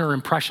elevate my inner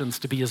impressions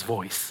to be his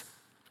voice.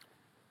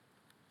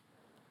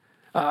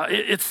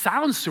 It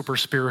sounds super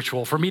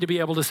spiritual for me to be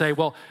able to say,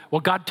 well,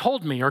 God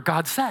told me or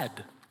God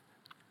said.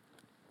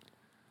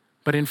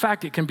 But in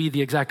fact, it can be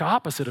the exact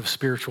opposite of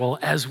spiritual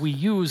as we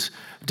use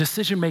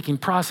decision-making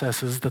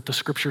processes that the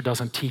Scripture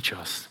doesn't teach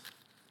us.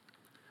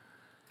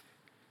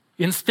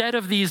 Instead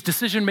of these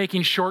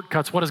decision-making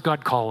shortcuts, what does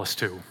God call us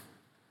to?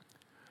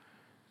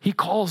 He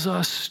calls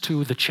us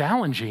to the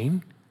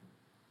challenging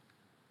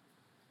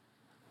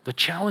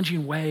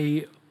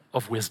way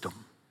of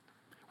wisdom,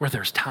 where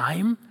there's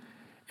time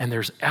and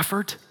there's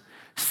effort,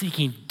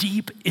 seeking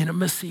deep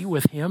intimacy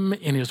with him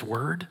in his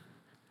word,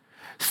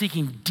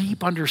 seeking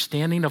deep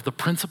understanding of the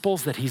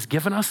principles that he's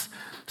given us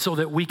so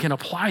that we can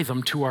apply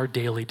them to our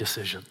daily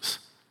decisions.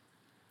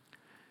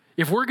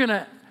 If we're going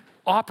to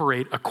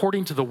operate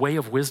according to the way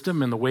of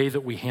wisdom in the way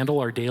that we handle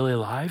our daily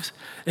lives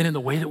and in the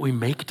way that we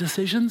make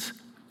decisions,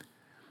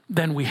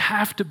 then we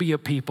have to be a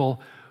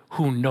people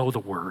who know the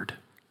word.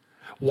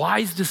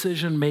 Wise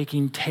decision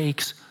making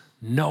takes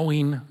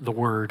knowing the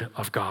word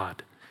of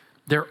God.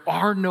 There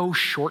are no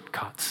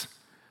shortcuts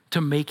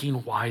to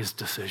making wise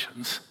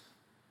decisions.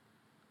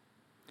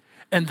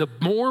 And the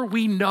more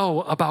we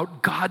know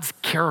about God's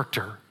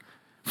character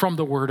from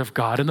the word of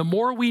God, and the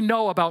more we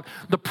know about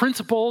the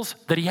principles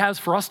that he has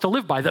for us to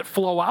live by that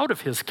flow out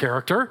of his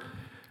character,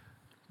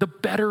 the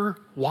better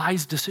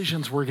wise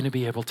decisions we're going to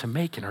be able to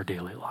make in our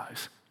daily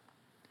lives.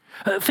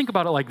 Think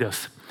about it like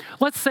this.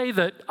 Let's say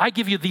that I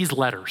give you these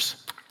letters.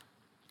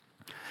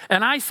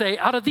 And I say,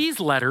 out of these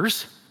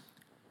letters,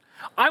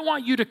 I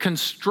want you to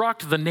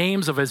construct the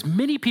names of as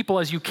many people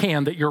as you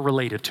can that you're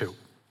related to.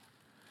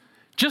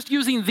 Just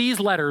using these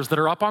letters that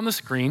are up on the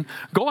screen,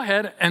 go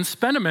ahead and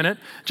spend a minute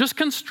just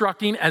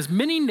constructing as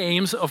many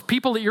names of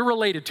people that you're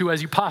related to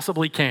as you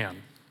possibly can.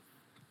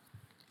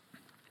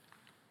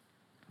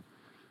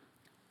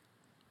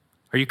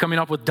 Are you coming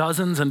up with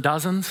dozens and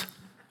dozens?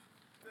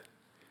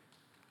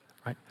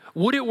 Right.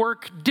 Would it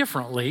work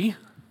differently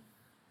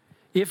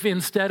if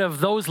instead of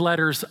those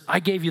letters, I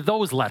gave you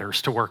those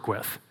letters to work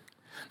with?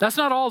 That's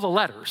not all the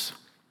letters,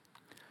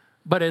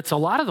 but it's a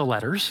lot of the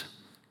letters.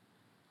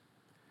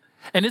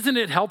 And isn't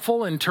it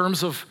helpful in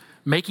terms of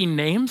making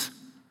names?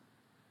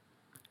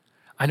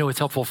 I know it's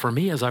helpful for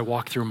me as I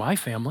walk through my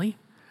family.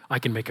 I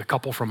can make a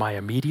couple from my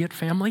immediate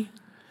family.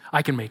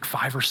 I can make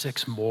 5 or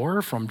 6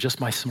 more from just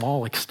my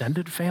small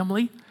extended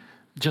family,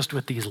 just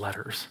with these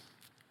letters.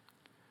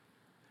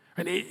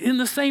 And in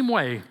the same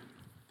way,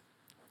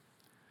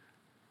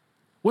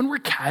 when we're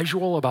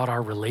casual about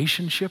our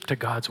relationship to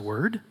God's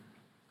word,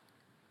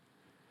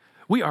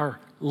 we are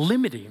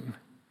limiting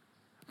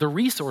the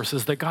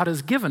resources that God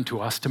has given to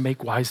us to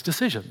make wise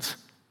decisions.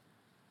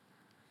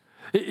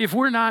 If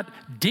we're not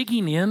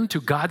digging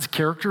into God's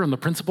character and the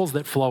principles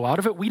that flow out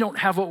of it, we don't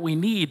have what we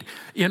need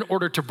in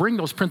order to bring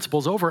those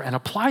principles over and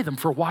apply them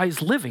for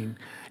wise living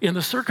in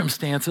the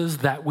circumstances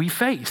that we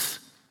face.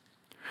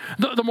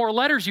 The more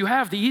letters you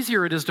have, the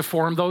easier it is to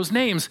form those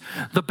names.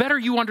 The better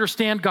you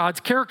understand God's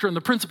character and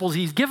the principles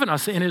he's given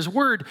us in his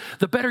word,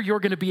 the better you're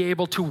going to be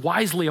able to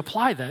wisely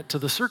apply that to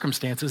the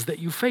circumstances that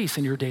you face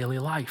in your daily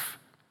life.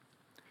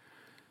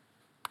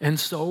 And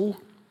so,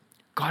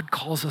 God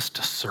calls us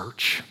to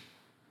search,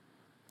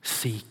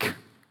 seek,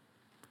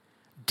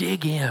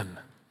 dig in,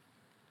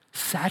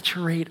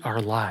 saturate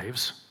our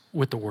lives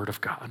with the word of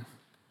God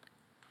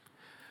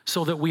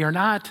so that we are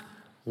not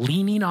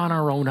leaning on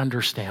our own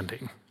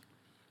understanding,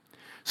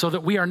 so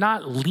that we are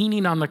not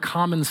leaning on the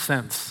common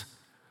sense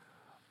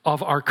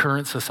of our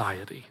current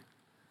society,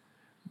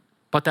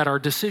 but that our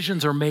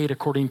decisions are made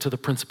according to the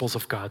principles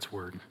of God's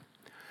word.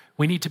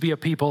 We need to be a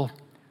people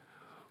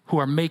who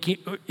are making,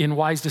 in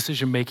wise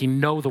decision-making,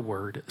 know the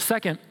word.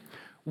 Second,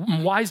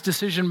 wise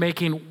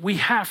decision-making, we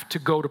have to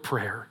go to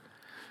prayer.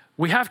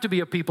 We have to be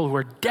a people who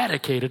are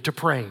dedicated to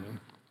praying.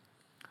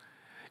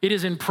 It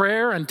is in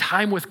prayer and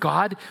time with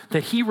God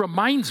that he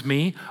reminds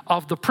me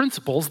of the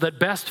principles that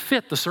best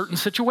fit the certain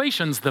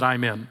situations that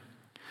I'm in.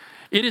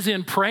 It is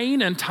in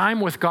praying and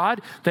time with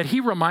God that he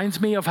reminds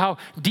me of how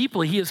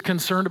deeply he is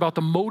concerned about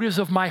the motives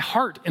of my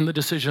heart in the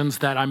decisions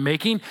that I'm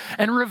making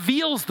and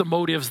reveals the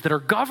motives that are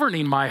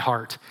governing my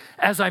heart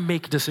as I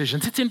make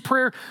decisions. It's in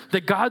prayer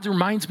that God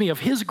reminds me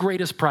of his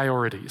greatest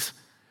priorities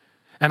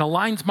and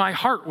aligns my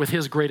heart with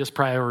his greatest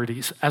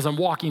priorities as I'm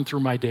walking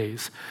through my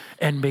days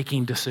and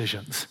making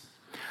decisions.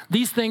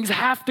 These things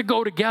have to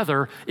go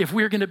together if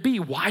we're going to be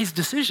wise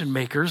decision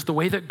makers the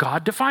way that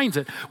God defines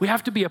it. We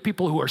have to be a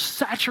people who are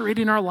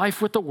saturating our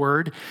life with the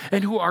word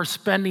and who are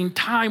spending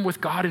time with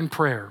God in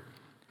prayer,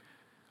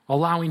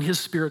 allowing his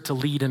spirit to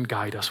lead and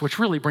guide us, which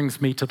really brings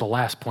me to the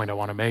last point I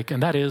want to make,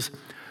 and that is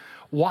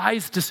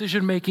wise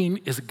decision making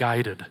is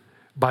guided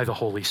by the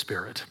Holy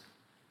Spirit.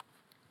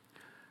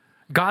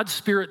 God's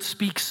Spirit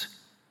speaks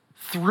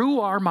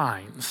through our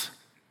minds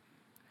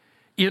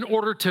in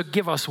order to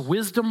give us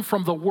wisdom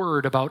from the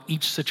word about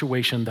each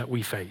situation that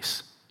we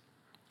face.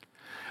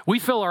 We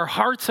fill our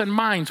hearts and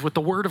minds with the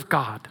word of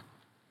God,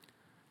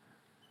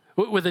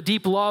 with a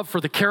deep love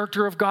for the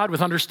character of God,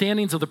 with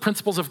understandings of the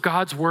principles of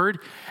God's word,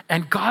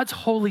 and God's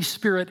Holy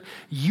Spirit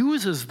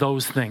uses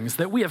those things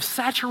that we have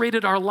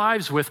saturated our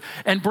lives with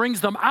and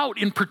brings them out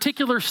in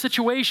particular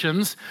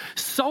situations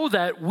so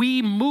that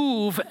we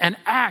move and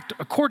act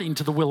according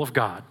to the will of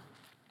God.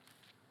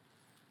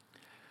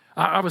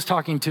 I was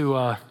talking to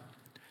a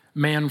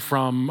man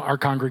from our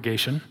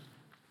congregation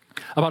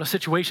about a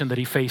situation that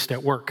he faced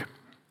at work.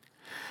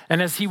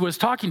 And as he was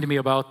talking to me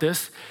about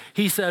this,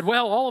 he said,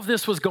 well, all of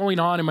this was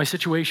going on in my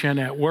situation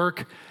at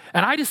work,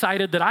 and I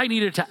decided that I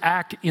needed to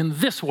act in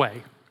this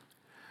way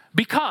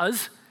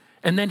because,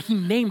 and then he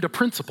named a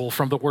principle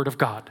from the Word of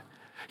God.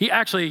 He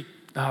actually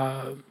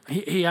kind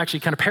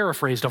of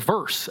paraphrased a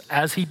verse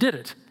as he did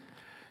it.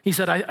 He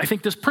said, I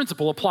think this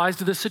principle applies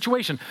to this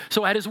situation.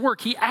 So at his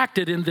work, he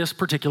acted in this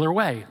particular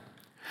way.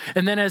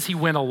 And then as he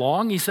went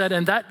along, he said,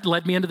 and that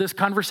led me into this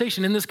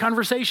conversation. In this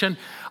conversation,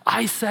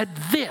 I said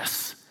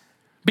this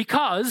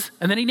because,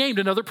 and then he named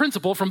another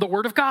principle from the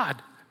Word of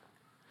God.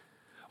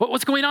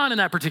 What's going on in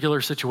that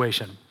particular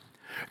situation?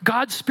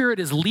 God's Spirit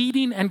is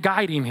leading and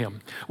guiding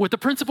him with the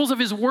principles of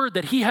his Word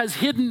that he has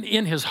hidden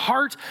in his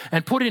heart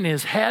and put in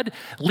his head,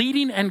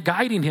 leading and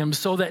guiding him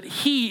so that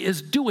he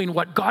is doing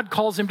what God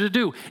calls him to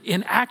do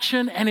in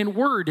action and in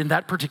word in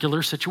that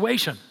particular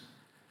situation.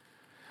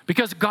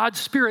 Because God's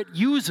Spirit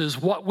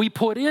uses what we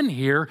put in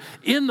here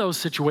in those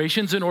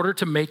situations in order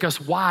to make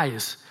us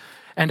wise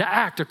and to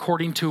act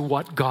according to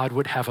what God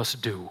would have us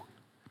do.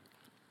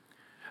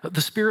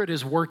 The Spirit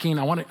is working,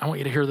 I want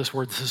you to hear this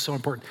word, this is so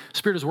important.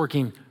 Spirit is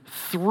working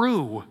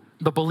through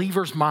the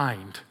believer's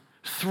mind,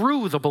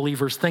 through the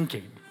believer's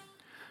thinking,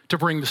 to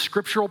bring the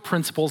scriptural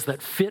principles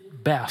that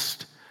fit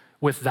best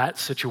with that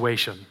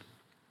situation.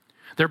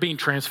 They're being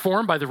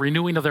transformed by the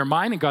renewing of their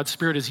mind, and God's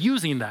Spirit is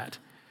using that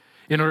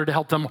in order to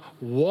help them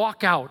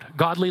walk out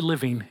godly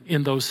living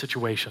in those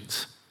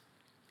situations.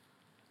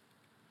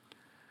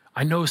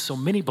 I know so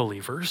many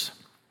believers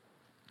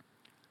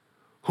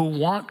who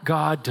want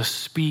God to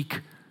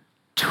speak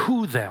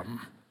to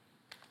them.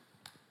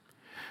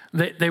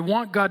 They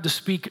want God to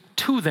speak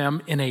to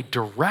them in a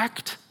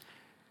direct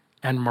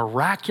and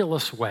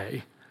miraculous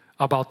way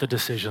about the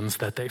decisions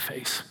that they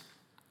face.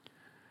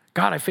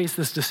 God, I face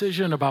this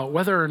decision about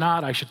whether or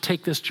not I should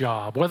take this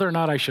job, whether or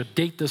not I should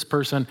date this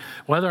person,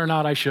 whether or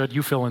not I should,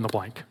 you fill in the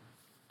blank.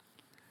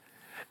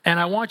 And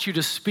I want you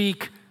to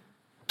speak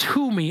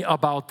to me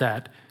about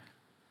that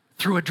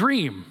through a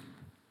dream,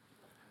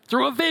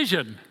 through a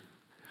vision,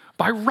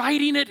 by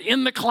writing it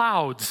in the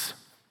clouds.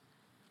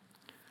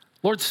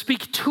 Lord,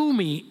 speak to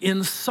me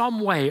in some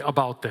way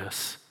about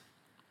this.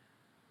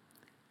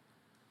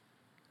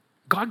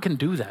 God can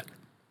do that.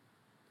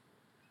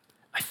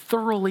 I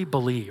thoroughly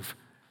believe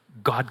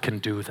God can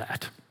do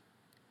that.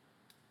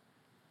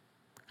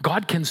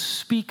 God can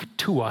speak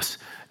to us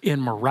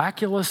in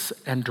miraculous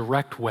and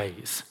direct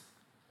ways.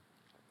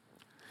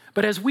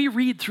 But as we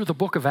read through the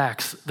book of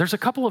Acts, there's a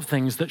couple of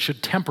things that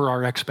should temper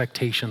our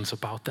expectations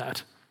about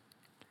that.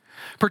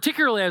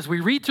 Particularly as we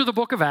read through the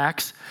book of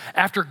Acts,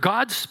 after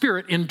God's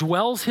Spirit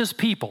indwells his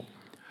people,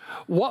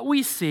 what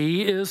we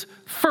see is,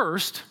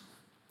 first,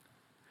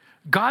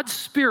 God's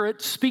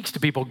Spirit speaks to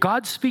people.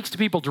 God speaks to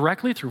people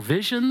directly through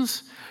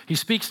visions. He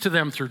speaks to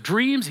them through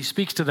dreams. He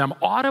speaks to them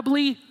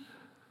audibly.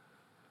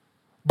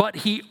 But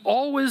he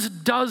always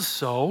does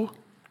so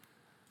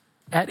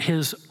at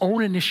his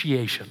own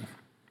initiation.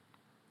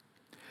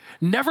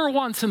 Never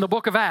once in the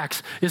book of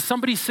Acts is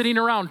somebody sitting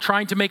around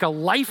trying to make a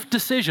life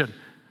decision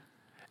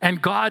and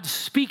God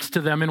speaks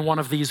to them in one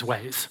of these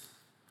ways.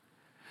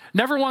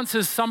 Never once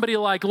is somebody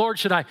like, Lord,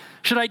 should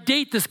I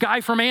date this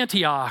guy from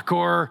Antioch?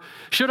 Or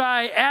should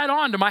I add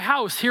on to my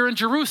house here in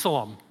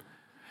Jerusalem?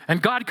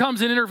 And God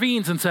comes and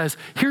intervenes and says,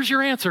 here's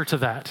your answer to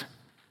that.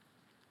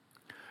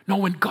 No,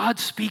 when God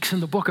speaks in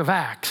the book of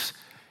Acts,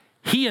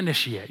 he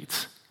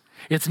initiates.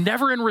 It's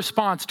never in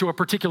response to a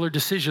particular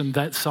decision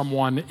that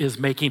someone is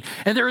making.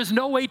 And there is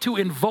no way to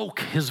invoke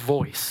his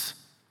voice.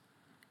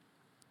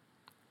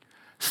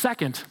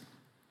 Second,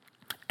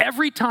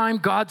 every time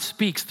God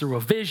speaks through a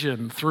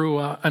vision, through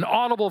an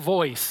audible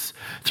voice,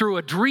 through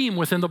a dream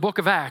within the book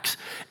of Acts,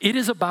 it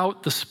is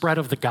about the spread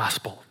of the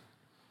gospel.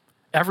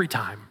 Every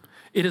time.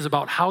 It is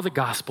about how the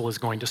gospel is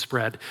going to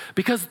spread,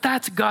 because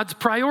that's God's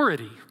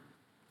priority.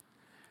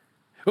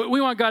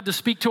 We want God to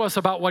speak to us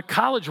about what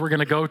college we're going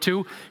to go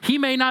to. He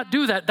may not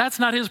do that. That's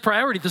not his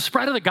priority. The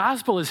spread of the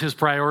gospel is his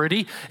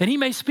priority, and he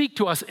may speak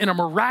to us in a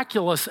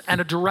miraculous and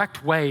a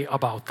direct way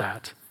about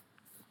that.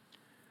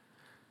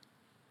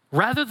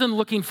 Rather than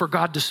looking for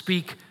God to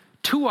speak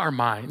to our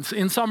minds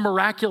in some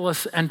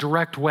miraculous and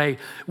direct way,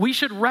 we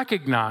should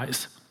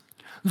recognize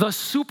the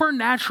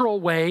supernatural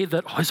way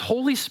that his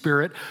Holy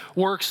Spirit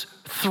works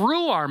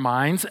through our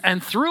minds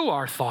and through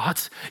our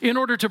thoughts in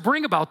order to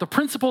bring about the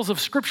principles of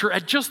Scripture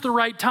at just the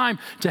right time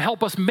to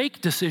help us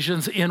make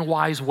decisions in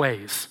wise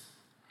ways.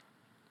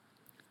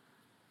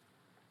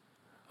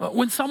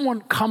 When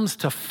someone comes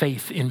to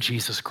faith in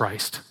Jesus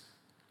Christ,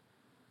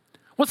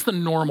 what's the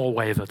normal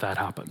way that that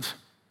happens?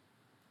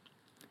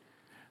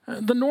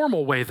 The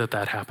normal way that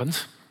that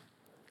happens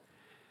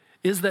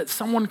is that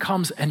someone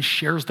comes and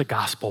shares the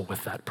gospel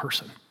with that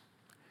person,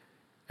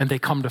 and they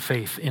come to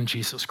faith in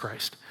Jesus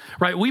Christ,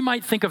 right? We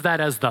might think of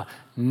that as the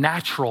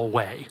natural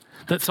way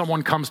that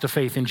someone comes to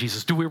faith in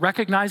Jesus. Do we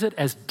recognize it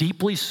as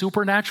deeply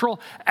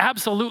supernatural?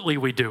 Absolutely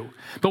we do.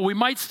 But we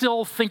might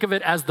still think of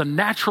it as the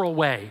natural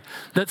way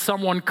that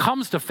someone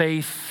comes to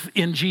faith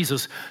in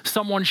Jesus.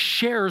 Someone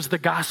shares the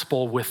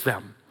gospel with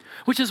them,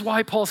 which is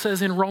why Paul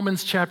says in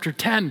Romans chapter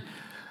 10,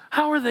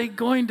 how are they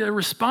going to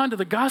respond to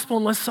the gospel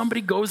unless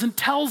somebody goes and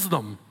tells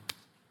them?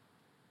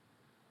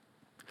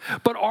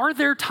 But are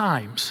there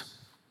times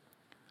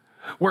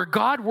where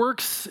God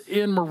works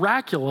in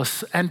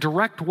miraculous and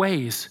direct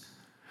ways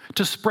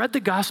to spread the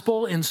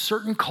gospel in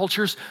certain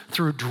cultures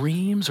through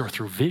dreams or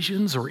through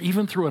visions or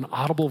even through an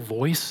audible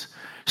voice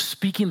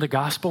speaking the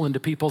gospel into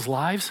people's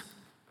lives?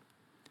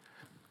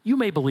 You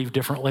may believe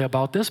differently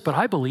about this, but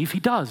I believe he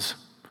does.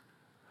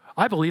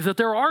 I believe that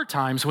there are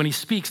times when he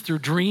speaks through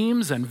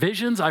dreams and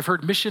visions. I've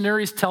heard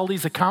missionaries tell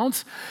these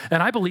accounts,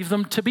 and I believe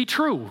them to be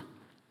true,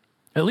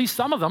 at least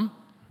some of them.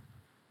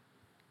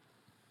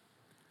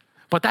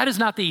 But that is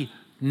not the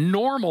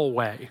normal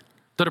way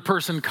that a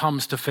person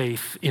comes to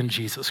faith in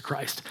Jesus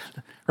Christ,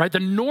 right? The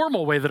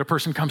normal way that a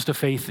person comes to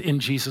faith in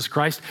Jesus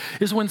Christ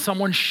is when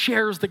someone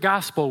shares the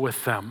gospel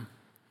with them.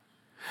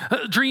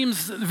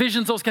 Dreams,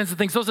 visions, those kinds of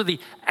things, those are the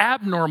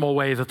abnormal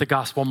way that the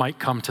gospel might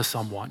come to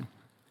someone.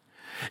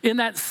 In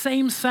that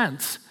same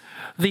sense,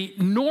 the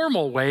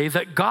normal way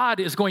that God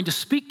is going to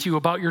speak to you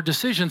about your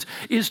decisions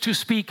is to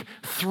speak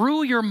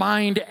through your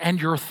mind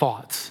and your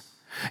thoughts,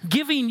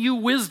 giving you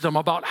wisdom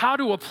about how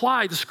to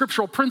apply the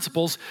scriptural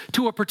principles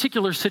to a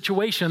particular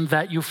situation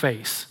that you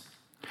face.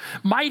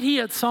 Might he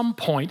at some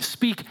point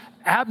speak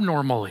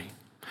abnormally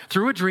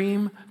through a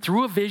dream,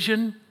 through a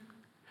vision,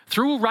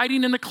 through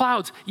writing in the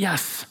clouds?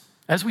 Yes,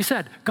 as we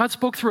said, God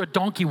spoke through a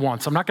donkey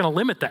once. I'm not going to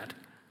limit that.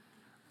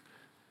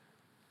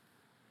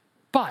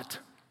 But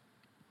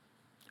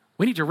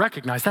we need to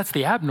recognize that's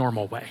the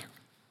abnormal way.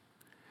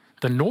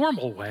 The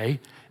normal way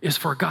is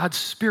for God's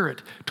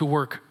Spirit to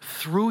work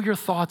through your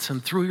thoughts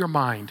and through your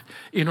mind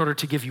in order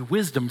to give you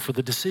wisdom for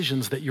the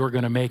decisions that you're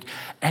going to make.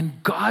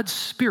 And God's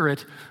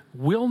Spirit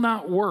will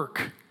not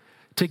work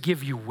to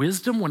give you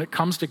wisdom when it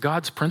comes to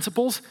God's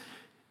principles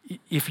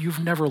if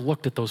you've never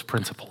looked at those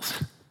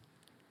principles.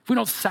 If we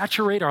don't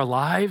saturate our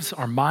lives,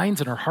 our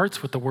minds, and our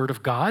hearts with the Word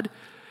of God,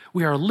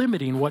 we are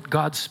limiting what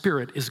God's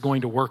Spirit is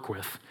going to work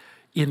with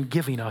in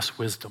giving us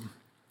wisdom.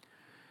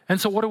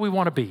 And so what do we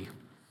want to be?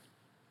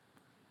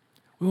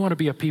 We want to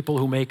be a people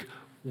who make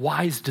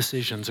wise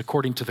decisions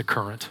according to the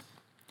current.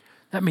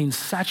 That means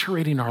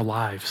saturating our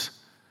lives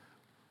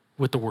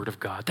with the Word of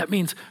God. That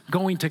means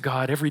going to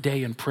God every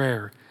day in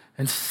prayer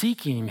and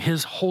seeking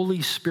His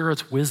Holy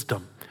Spirit's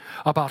wisdom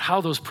about how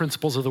those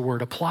principles of the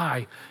Word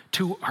apply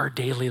to our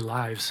daily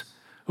lives.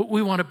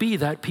 We want to be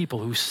that people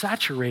who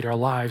saturate our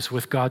lives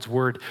with God's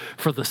Word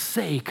for the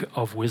sake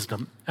of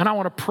wisdom. And I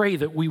want to pray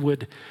that we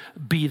would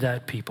be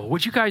that people.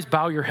 Would you guys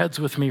bow your heads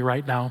with me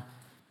right now?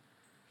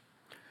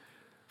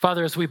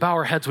 Father, as we bow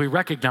our heads, we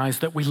recognize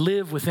that we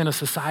live within a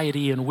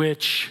society in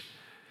which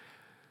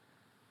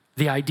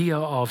the idea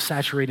of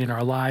saturating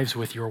our lives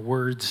with your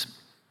words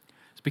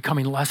is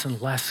becoming less and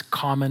less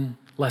common,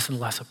 less and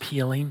less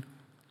appealing.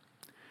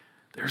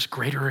 There's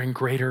greater and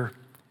greater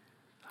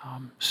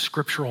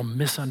scriptural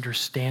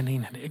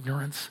misunderstanding and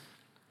ignorance.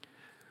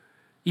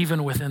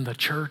 Even within the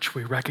church,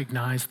 we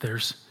recognize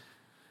there's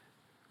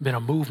been a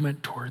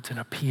movement towards an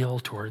appeal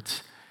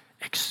towards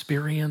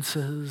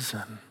experiences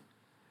and,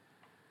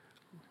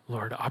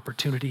 Lord,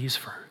 opportunities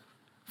for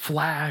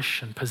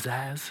flash and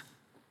pizzazz.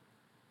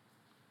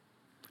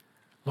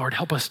 Lord,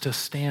 help us to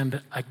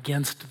stand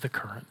against the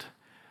current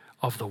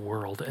of the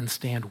world and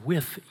stand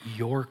with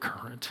your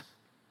current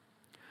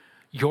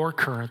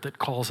that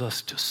calls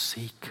us to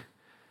seek,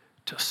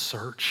 to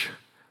search,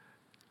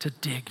 to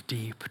dig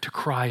deep, to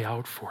cry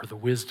out for the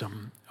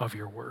wisdom of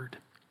your word.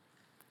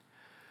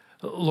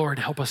 Lord,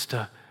 help us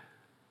to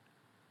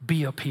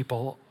be a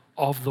people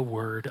of the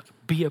word,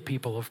 be a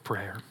people of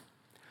prayer,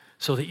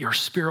 so that your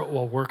Spirit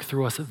will work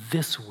through us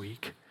this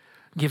week,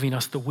 giving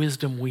us the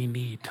wisdom we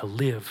need to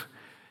live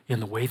in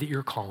the way that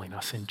you're calling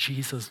us. In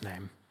Jesus'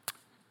 name,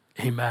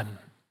 amen.